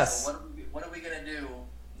 Yes. So what are we gonna do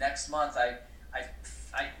next month?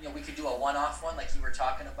 We could do a one-off one like you were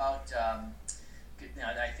talking about.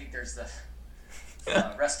 I think there's the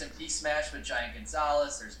Rest in Peace match with Giant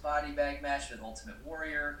Gonzalez. There's Body Bag match with Ultimate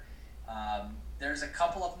Warrior. There's a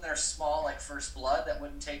couple of them that are small, like First Blood, that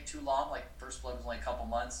wouldn't take too long. Like First Blood was only a couple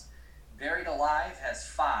months. Buried Alive has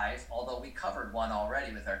 5, although we covered 1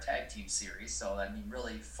 already with our tag team series, so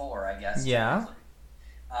really 4, I guess. Yeah.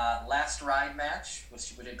 Last Ride match,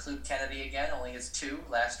 which would include Kennedy again, only has 2.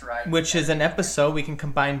 Last Ride, which is an episode we can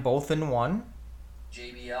combine both in one.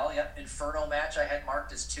 JBL, yep. Inferno match I had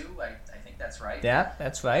marked as 2. I think that's right. Yeah,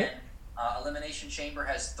 that's right. And Elimination Chamber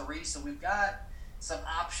has 3, so we've got some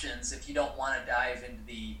options if you don't want to dive into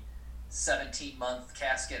the 17-month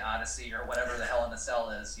casket odyssey or whatever the Hell in a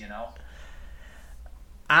Cell is,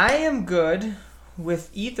 I am good with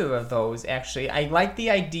either of those, actually. I like the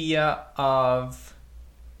idea of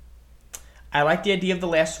the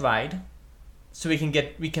Last Ride, so we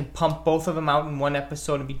can pump both of them out in one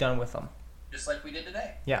episode and be done with them. Just like we did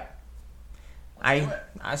today. Yeah. Let's do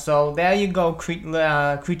it. So there you go,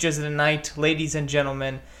 Creatures of the Night, ladies and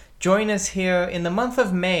gentlemen. Join us here in the month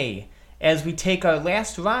of May as we take our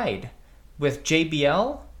last ride with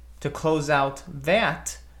JBL to close out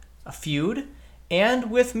that feud,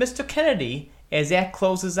 and with Mr. Kennedy as that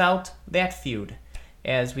closes out that feud,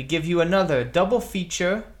 as we give you another double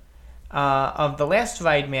feature of the last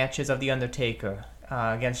ride matches of The Undertaker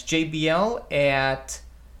against JBL at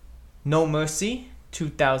No Mercy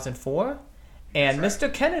 2004 and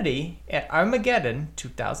Mr. Kennedy at Armageddon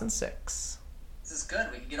 2006. This is good.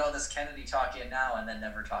 We can get all this Kennedy talk in now and then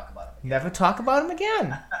never talk about him again. Never talk about him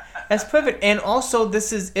again. That's perfect. And also,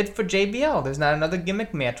 this is it for JBL. There's not another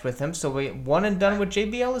gimmick match with him, so we're one and done with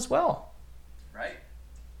JBL as well. Right.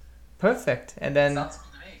 Perfect. And then, Sounds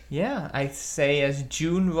good to me. yeah, I say as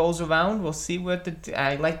June rolls around, we'll see what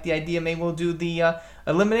I like the idea. Maybe we'll do the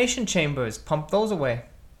elimination chambers. Pump those away.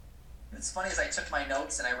 It's funny as I took my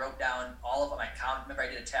notes and I wrote down all of them. Remember I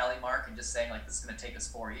did a tally mark and just saying like this is going to take us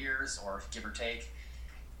 4 years or give or take.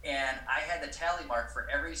 And I had the tally mark for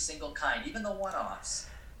every single kind, even the one-offs.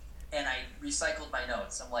 And I recycled my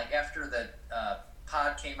notes. I'm like, after the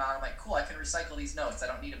pod came out, I'm like, cool, I can recycle these notes. I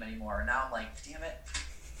don't need them anymore. And now I'm like, damn it.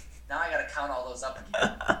 Now I got to count all those up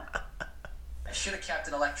again. I should have kept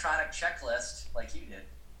an electronic checklist like you did.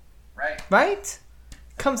 Right? Right?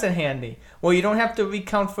 Comes in handy. Well, you don't have to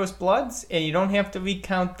recount First Bloods, and you don't have to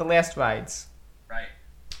recount the last rides. Right.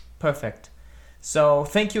 Perfect. So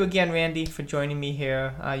thank you again, Randy, for joining me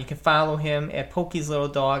here. You can follow him at Pokey's Little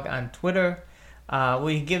Dog on Twitter, where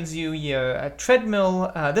he gives you your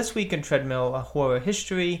treadmill, This Week in Treadmill Horror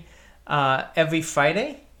History, every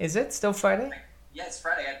Friday. Is it still Friday? Yeah, it's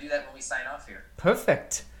Friday. I got to do that when we sign off here.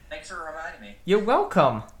 Perfect. Thanks for reminding me. You're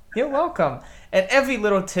welcome. You're welcome. And every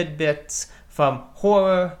little tidbit from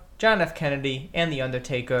horror, John F. Kennedy, and The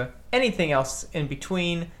Undertaker, anything else in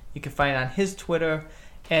between, you can find on his Twitter.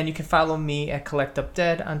 And you can follow me at Collect Up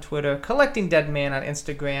Dead on Twitter, Collecting Dead Man on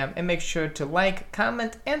Instagram, and make sure to like,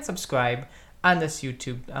 comment, and subscribe on this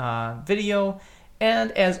YouTube video.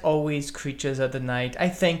 And as always, Creatures of the Night, I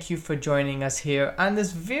thank you for joining us here on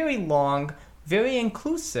this very long, very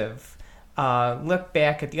inclusive look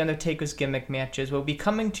back at The Undertaker's gimmick matches. We'll be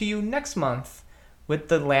coming to you next month with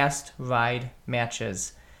the last ride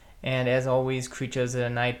matches. And as always, Creatures of the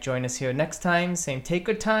Night, join us here next time. Same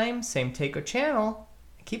Taker time, same Taker channel.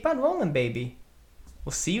 Keep on rolling, baby.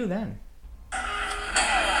 We'll see you then.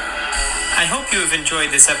 I hope you have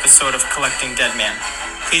enjoyed this episode of Collecting Dead Man.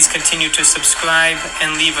 Please continue to subscribe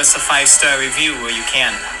and leave us a 5-star review where you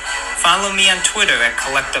can. Follow me on Twitter at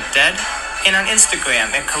CollectUpDead and on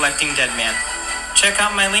Instagram at Collecting Dead Man. Check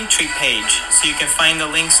out my Linktree page so you can find the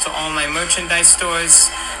links to all my merchandise stores,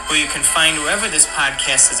 where you can find wherever this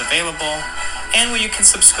podcast is available, and where you can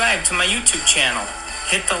subscribe to my YouTube channel.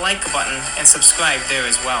 Hit the like button and subscribe there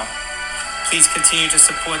as well. Please continue to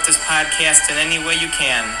support this podcast in any way you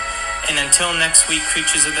can. And until next week,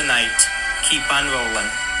 Creatures of the Night, keep on rolling.